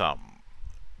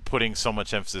putting so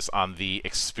much emphasis on the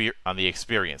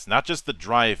experience, not just the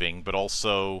driving, but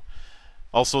also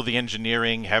the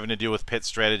engineering, having to deal with pit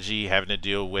strategy, having to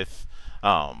deal with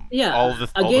a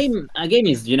game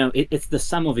is, you know, it's the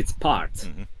sum of its parts.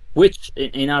 Mm-hmm. Which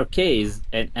in our case,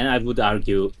 and I would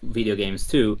argue video games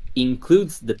too,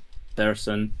 includes the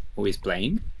person who is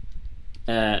playing,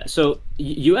 So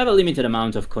you have a limited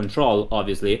amount of control,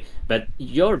 obviously, but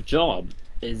your job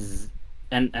is,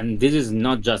 and this is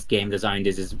not just game design.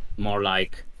 This is more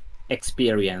like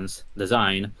experience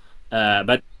design.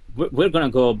 But we're gonna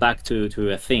go back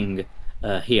to a thing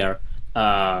here.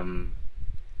 Um,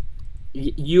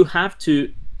 you have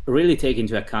to really take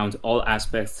into account all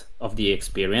aspects of the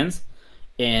experience,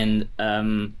 and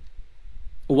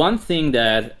one thing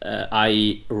that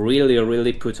I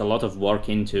really put a lot of work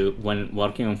into when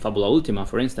working on Fabula Ultima,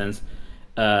 for instance,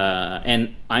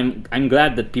 and I'm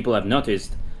glad that people have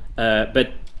noticed,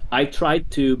 but I tried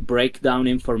to break down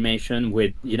information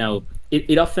with,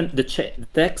 it often the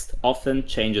text often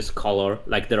changes color,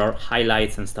 like there are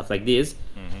highlights and stuff like this,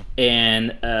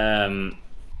 and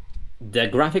the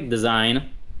graphic design,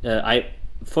 I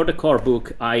for the core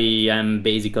book,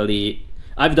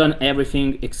 I've done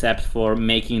everything except for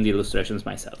making the illustrations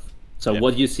myself. So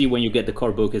what you see when you get the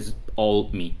core book is all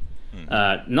me.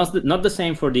 Not the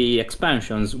same for the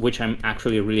expansions, which I'm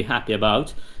actually really happy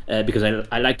about, because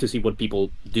I like to see what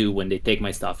people do when they take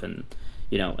my stuff and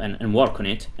and work on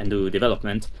it and do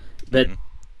development. But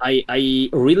I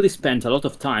really spent a lot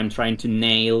of time trying to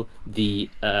nail the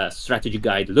strategy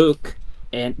guide look,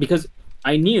 and because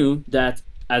I knew that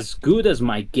as good as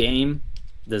my game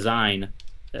design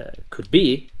could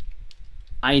be,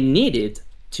 I needed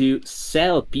to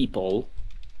sell people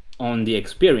on the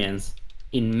experience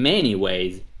in many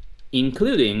ways,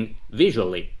 including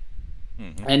visually.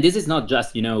 And this is not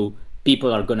just,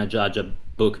 people are gonna judge a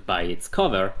book by its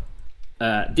cover.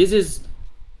 This is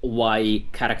why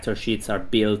character sheets are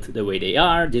built the way they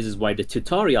are. This is why the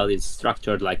tutorial is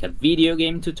structured like a video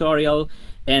game tutorial.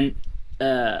 And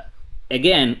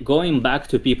again, going back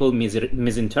to people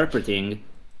misinterpreting,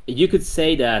 you could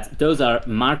say that those are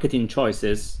marketing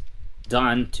choices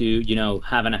done to,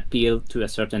 have an appeal to a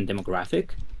certain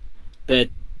demographic. But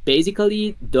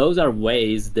basically, those are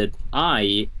ways that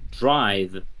I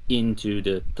drive into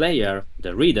the player,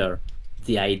 the reader,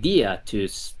 the idea to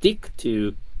stick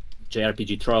to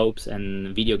JRPG tropes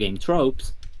and video game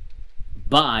tropes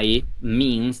by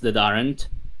means that aren't,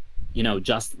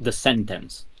 just the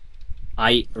sentence.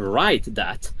 I write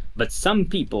that, but some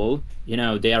people,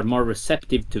 they are more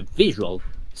receptive to visual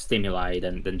stimuli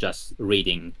than just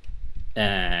reading.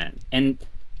 And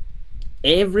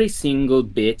every single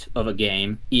bit of a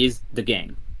game is the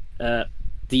game.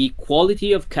 The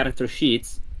quality of character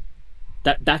sheets,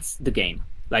 that's the game.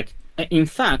 Like, in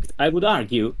fact, I would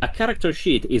argue a character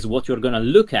sheet is what you're gonna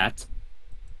look at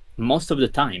most of the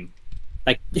time.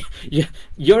 Like,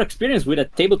 your experience with a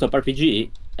tabletop RPG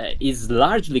is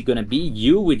largely gonna be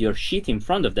you with your sheet in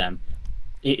front of them,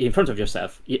 in front of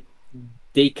yourself.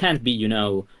 They can't be,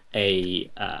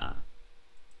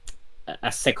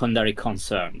 a secondary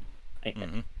concern.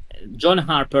 John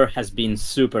Harper has been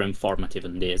super informative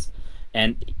on this,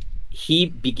 and he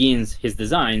begins his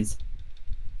designs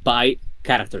by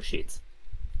character sheets.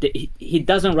 He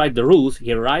doesn't write the rules,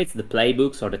 he writes the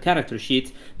playbooks or the character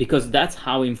sheets, because that's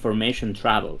how information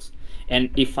travels.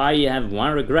 And if I have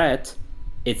one regret,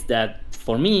 it's that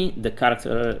for me, the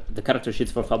character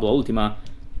sheets for Fabula Ultima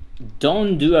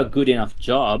don't do a good enough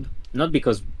job, not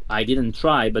because I didn't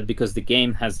try, but because the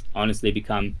game has honestly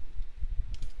become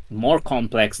more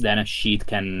complex than a sheet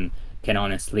can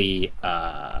honestly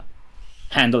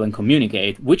handle and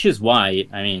communicate, which is why,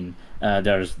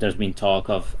 there's been talk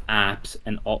of apps,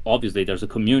 and obviously there's a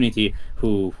community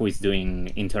who is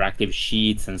doing interactive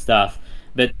sheets and stuff.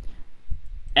 But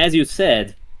as you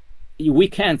said, we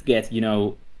can't get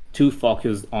too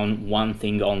focused on one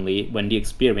thing only when the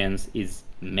experience is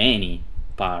many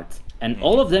parts and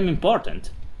all of them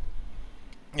important.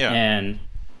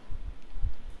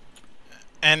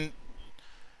 And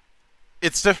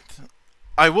it's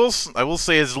I will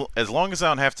say, as long as I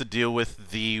don't have to deal with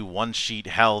the one sheet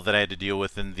hell that I had to deal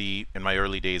with in my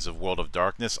early days of World of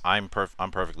Darkness, I'm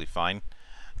perfectly fine.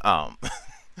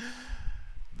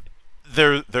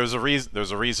 There's a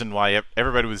reason why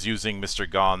everybody was using Mr.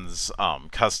 Gon's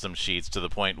custom sheets, to the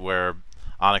point where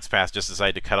Onyx Pass just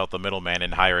decided to cut out the middleman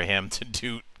and hire him to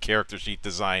do character sheet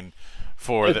design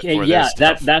for their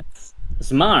stuff. That's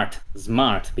smart,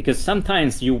 because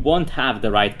sometimes you won't have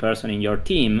the right person in your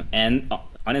team, and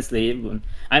honestly,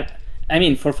 I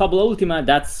mean, for Fabula Ultima,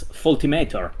 that's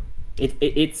Fultimator.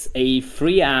 It's a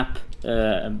free app,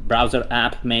 browser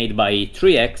app made by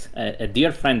 3X, a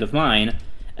dear friend of mine,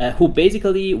 who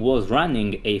basically was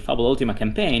running a Fabula Ultima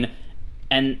campaign,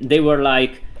 and they were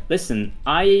like, listen,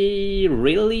 I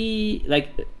really, like,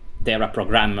 they're a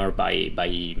programmer by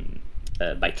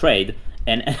trade,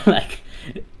 and like,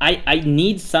 I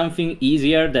need something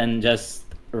easier than just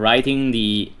writing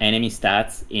the enemy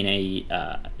stats in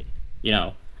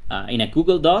in a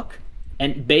Google Doc,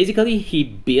 and basically he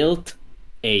built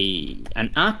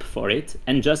an app for it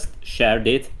and just shared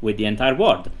it with the entire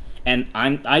world. And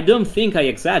I don't think I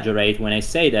exaggerate when I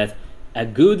say that a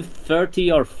good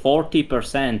 30 or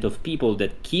 40% of people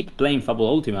that keep playing Fabula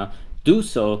Ultima do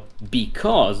so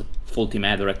because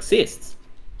Ultimator exists,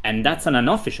 and that's an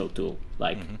unofficial tool.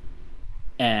 Like,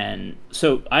 and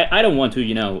so I don't want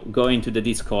to, go into the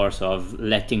discourse of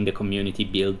letting the community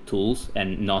build tools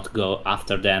and not go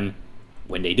after them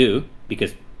when they do,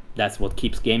 because that's what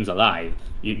keeps games alive.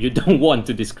 You don't want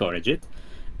to discourage it.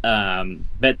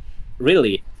 But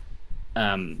really,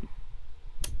 I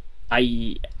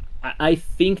I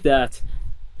think that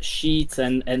sheets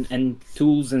and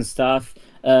tools and stuff.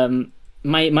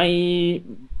 My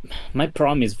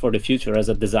promise for the future as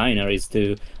a designer is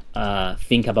to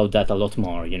think about that a lot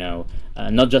more.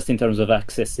 Not just in terms of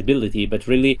accessibility, but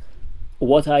really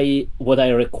what I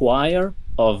require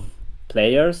of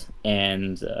players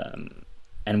and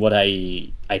what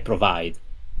I provide.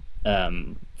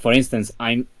 For instance,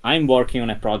 I'm working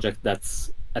on a project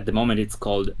that's at the moment it's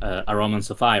called A Romance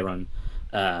of Iron,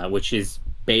 which is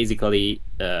basically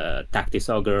Tactics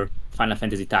Ogre, Final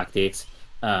Fantasy Tactics.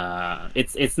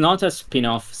 It's not a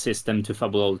spin-off system to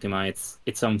Fabula Ultima. It's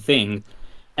its own thing,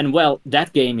 and well,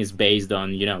 that game is based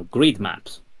on grid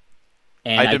maps.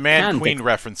 And I demand Queen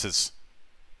references.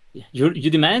 You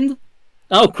demand?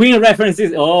 Oh, Queen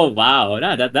references. Oh, wow.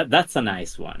 No, that's a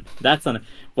nice one.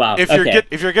 Wow.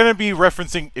 If you're gonna be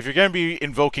referencing, if you're gonna be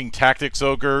invoking Tactics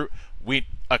Ogre,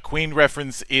 a Queen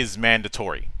reference is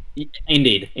mandatory.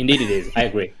 Indeed it is. I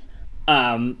agree.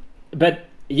 But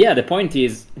yeah, the point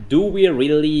is, do we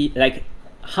really like?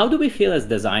 How do we feel as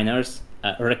designers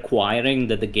requiring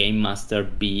that the game master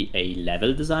be a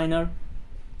level designer?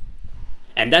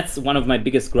 And that's one of my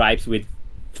biggest gripes with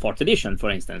fourth edition, for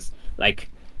instance. Like,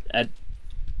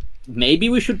 maybe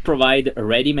we should provide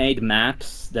ready-made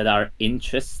maps that are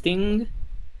interesting,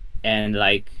 and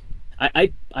like,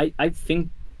 I think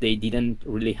they didn't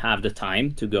really have the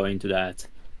time to go into that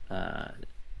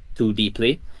too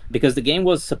deeply, because the game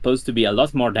was supposed to be a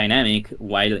lot more dynamic,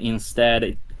 while instead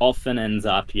it often ends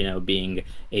up, being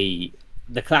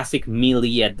the classic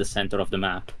melee at the center of the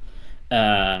map,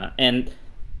 and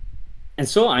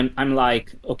so I'm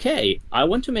like, okay, I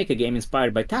want to make a game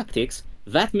inspired by tactics.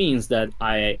 That means that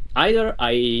I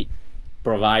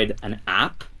provide an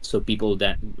app, so people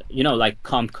that like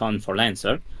CompCon for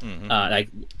Lancer, like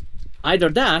either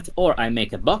that, or I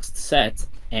make a boxed set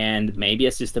and maybe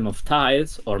a system of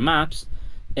tiles or maps,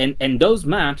 and those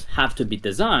maps have to be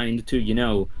designed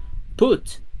to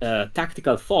put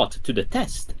tactical thought to the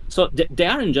test. So they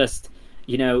aren't just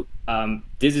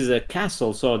this is a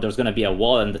castle, so there's going to be a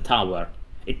wall and a tower.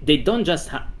 They don't just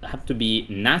have to be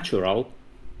natural.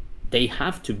 They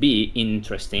have to be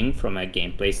interesting from a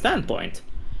gameplay standpoint.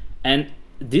 And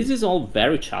this is all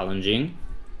very challenging.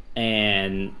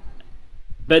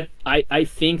 But I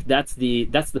think that's the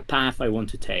path I want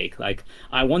to take. Like,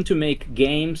 I want to make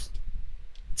games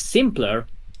simpler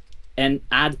and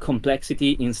add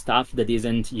complexity in stuff that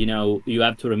isn't, you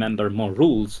have to remember more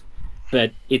rules,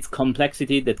 but it's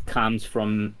complexity that comes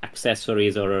from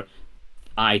accessories or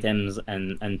items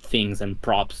and things and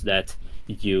props that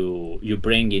you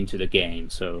bring into the game.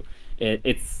 So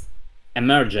it's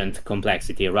emergent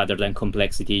complexity rather than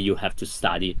complexity you have to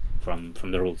study from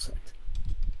the rule set.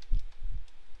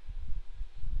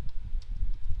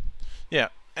 Yeah,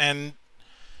 and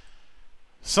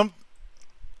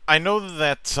I know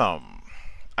that some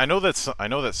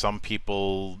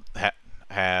people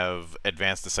have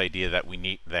advanced this idea that we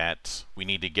need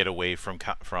to get away from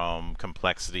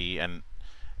complexity, and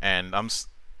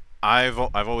I've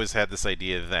always had this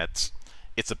idea that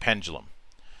it's a pendulum.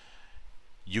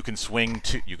 You can swing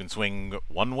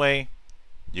one way,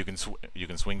 you can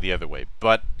swing the other way,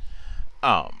 but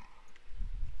I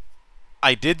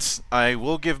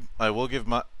will give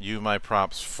you my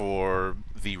props for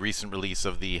the recent release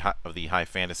of the High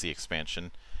Fantasy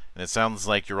expansion, and it sounds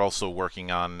like you're also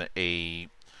working on a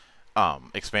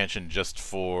expansion just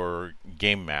for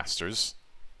game masters.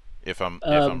 If I'm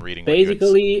reading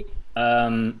basically,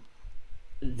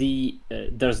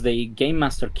 there's the Game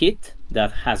Master kit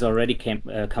that has already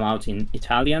come out in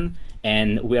Italian,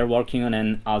 and we are working on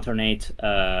an alternate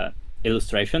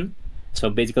illustration. So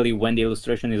basically, when the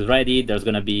illustration is ready, there's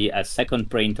going to be a second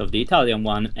print of the Italian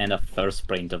one and a first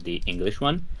print of the English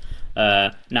one.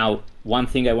 Now, one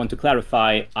thing I want to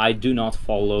clarify, I do not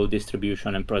follow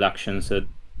distribution and production. So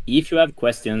if you have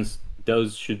questions,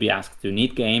 those should be asked to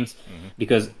Neat Games,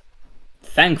 because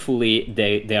thankfully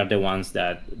they are the ones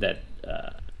that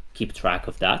keep track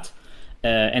of that.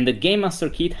 And the Game Master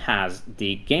Kit has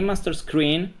the Game Master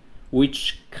screen,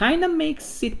 which kind of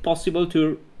makes it possible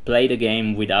to play the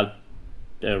game without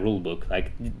the rule book.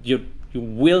 Like you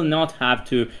will not have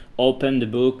to open the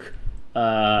book,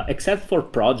 except for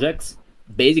projects.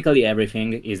 Basically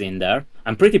everything is in there.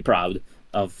 I'm pretty proud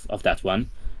of that one.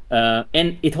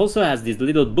 And it also has this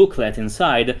little booklet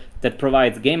inside that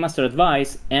provides game master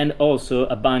advice and also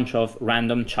a bunch of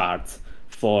random charts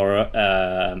for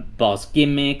boss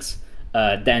gimmicks,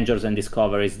 dangers and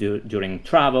discoveries during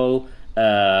travel,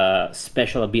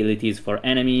 special abilities for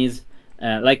enemies.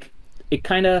 Like it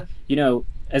kind of,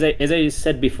 as I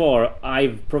said before,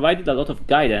 I've provided a lot of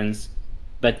guidance,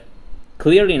 but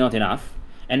clearly not enough.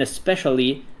 And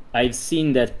especially, I've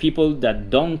seen that people that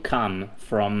don't come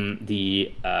from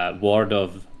the world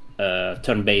of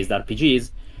turn-based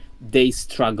RPGs, they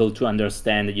struggle to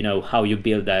understand, how you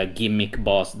build a gimmick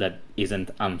boss that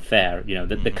isn't unfair,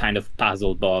 the kind of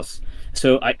puzzle boss.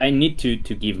 So I need to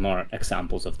give more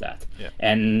examples of that. Yeah.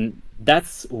 And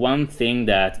that's one thing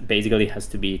that basically has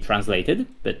to be translated,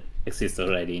 but exists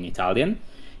already in Italian.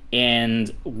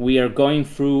 And we are going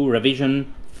through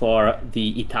revision for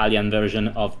the Italian version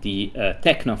of the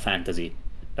Techno Fantasy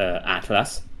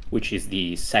Atlas, which is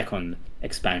the second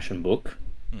expansion book.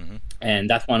 And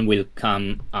that one will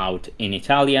come out in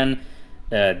Italian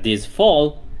this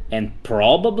fall, and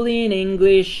probably in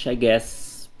English, I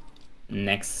guess,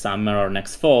 next summer or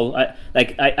next fall.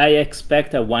 I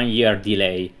expect a 1 year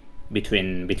delay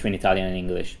between Italian and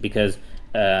English, because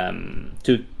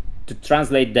to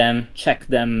translate them, check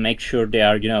them, make sure they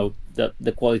are,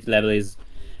 the quality level is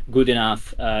good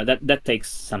enough, that takes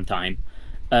some time.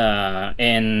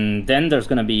 And then there's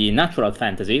going to be Natural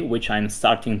Fantasy, which I'm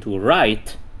starting to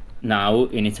write now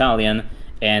in Italian,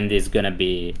 and is going to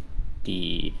be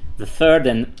the third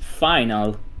and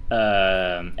final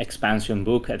expansion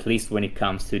book, at least when it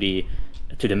comes to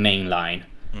the main line.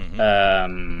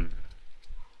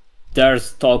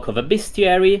 There's talk of a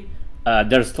bestiary.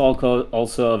 There's talk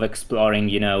also of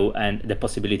exploring, and the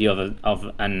possibility of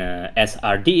an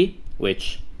SRD,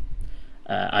 which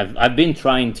I've been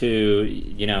trying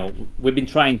to, we've been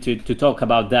trying to talk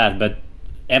about that, but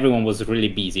everyone was really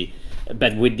busy.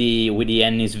 But with the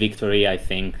Ennis victory, I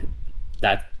think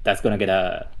that's gonna get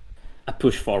a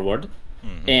push forward.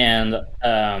 And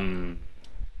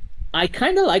I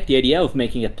kind of like the idea of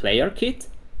making a player kit,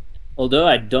 although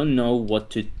I don't know what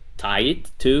to tie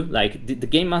it to. Like the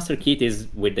Game Master kit is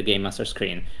with the Game Master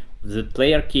screen. The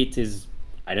player kit is,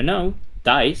 I don't know,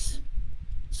 dice,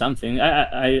 something.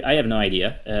 I have no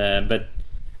idea. But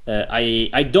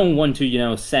I don't want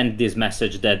to send this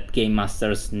message that game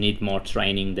masters need more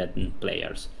training than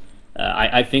players.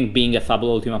 I think being a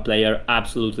Fabula Ultima player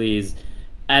absolutely is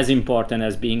as important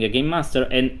as being a game master.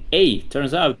 And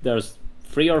turns out there's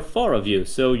 3 or 4 of you,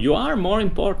 so you are more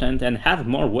important and have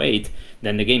more weight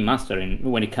than the game master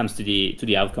when it comes to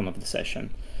the outcome of the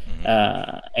session.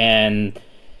 And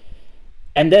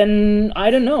then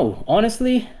I don't know,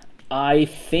 honestly. I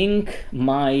think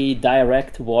my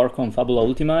direct work on Fabula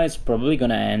Ultima is probably going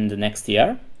to end next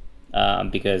year,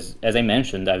 because, as I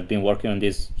mentioned, I've been working on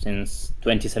this since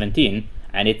 2017,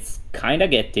 and it's kind of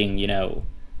getting,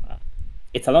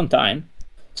 it's a long time.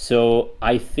 So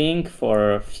I think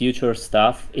for future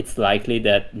stuff, it's likely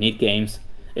that Need Games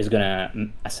is going to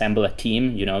assemble a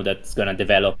team, that's going to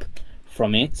develop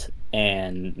from it,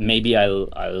 and maybe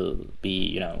I'll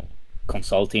be,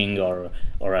 consulting or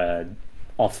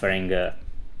offering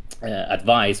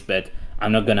advice, but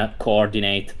I'm not gonna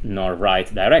coordinate nor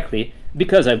write directly,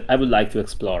 because I would like to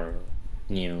explore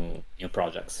new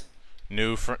projects,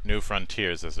 New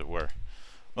frontiers, as it were.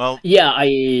 Well, yeah.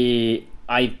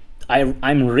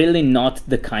 I'm really not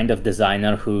the kind of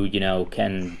designer who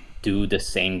can do the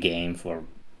same game for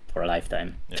a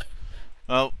lifetime. Yeah.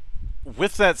 Well,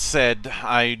 with that said,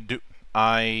 I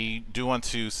do want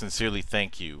to sincerely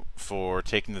thank you for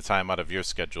taking the time out of your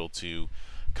schedule to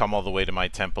come all the way to my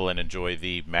temple and enjoy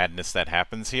the madness that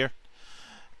happens here.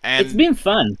 And it's been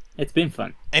fun. It's been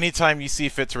fun. Anytime you see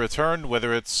fit to return,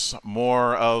 whether it's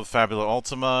more of Fabula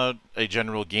Ultima, a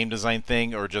general game design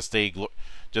thing, or just a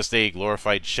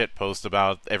glorified shit post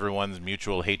about everyone's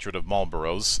mutual hatred of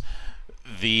Marlboros,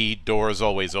 the door is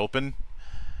always open.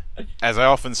 As I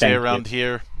often say around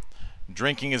here,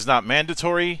 drinking is not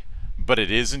mandatory, but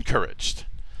it is encouraged.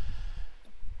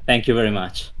 Thank you very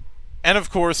much. And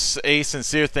of course, a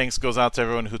sincere thanks goes out to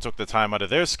everyone who took the time out of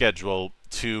their schedule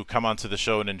to come onto the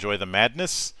show and enjoy the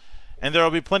madness. And there will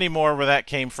be plenty more where that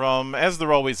came from, as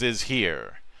there always is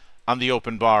here, on the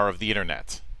open bar of the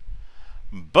internet.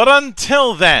 But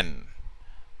until then,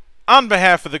 on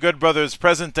behalf of the good brothers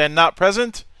present and not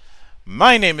present,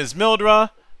 my name is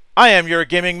Mildra. I am your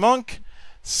gaming monk.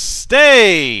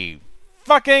 Stay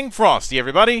fucking frosty,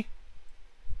 everybody.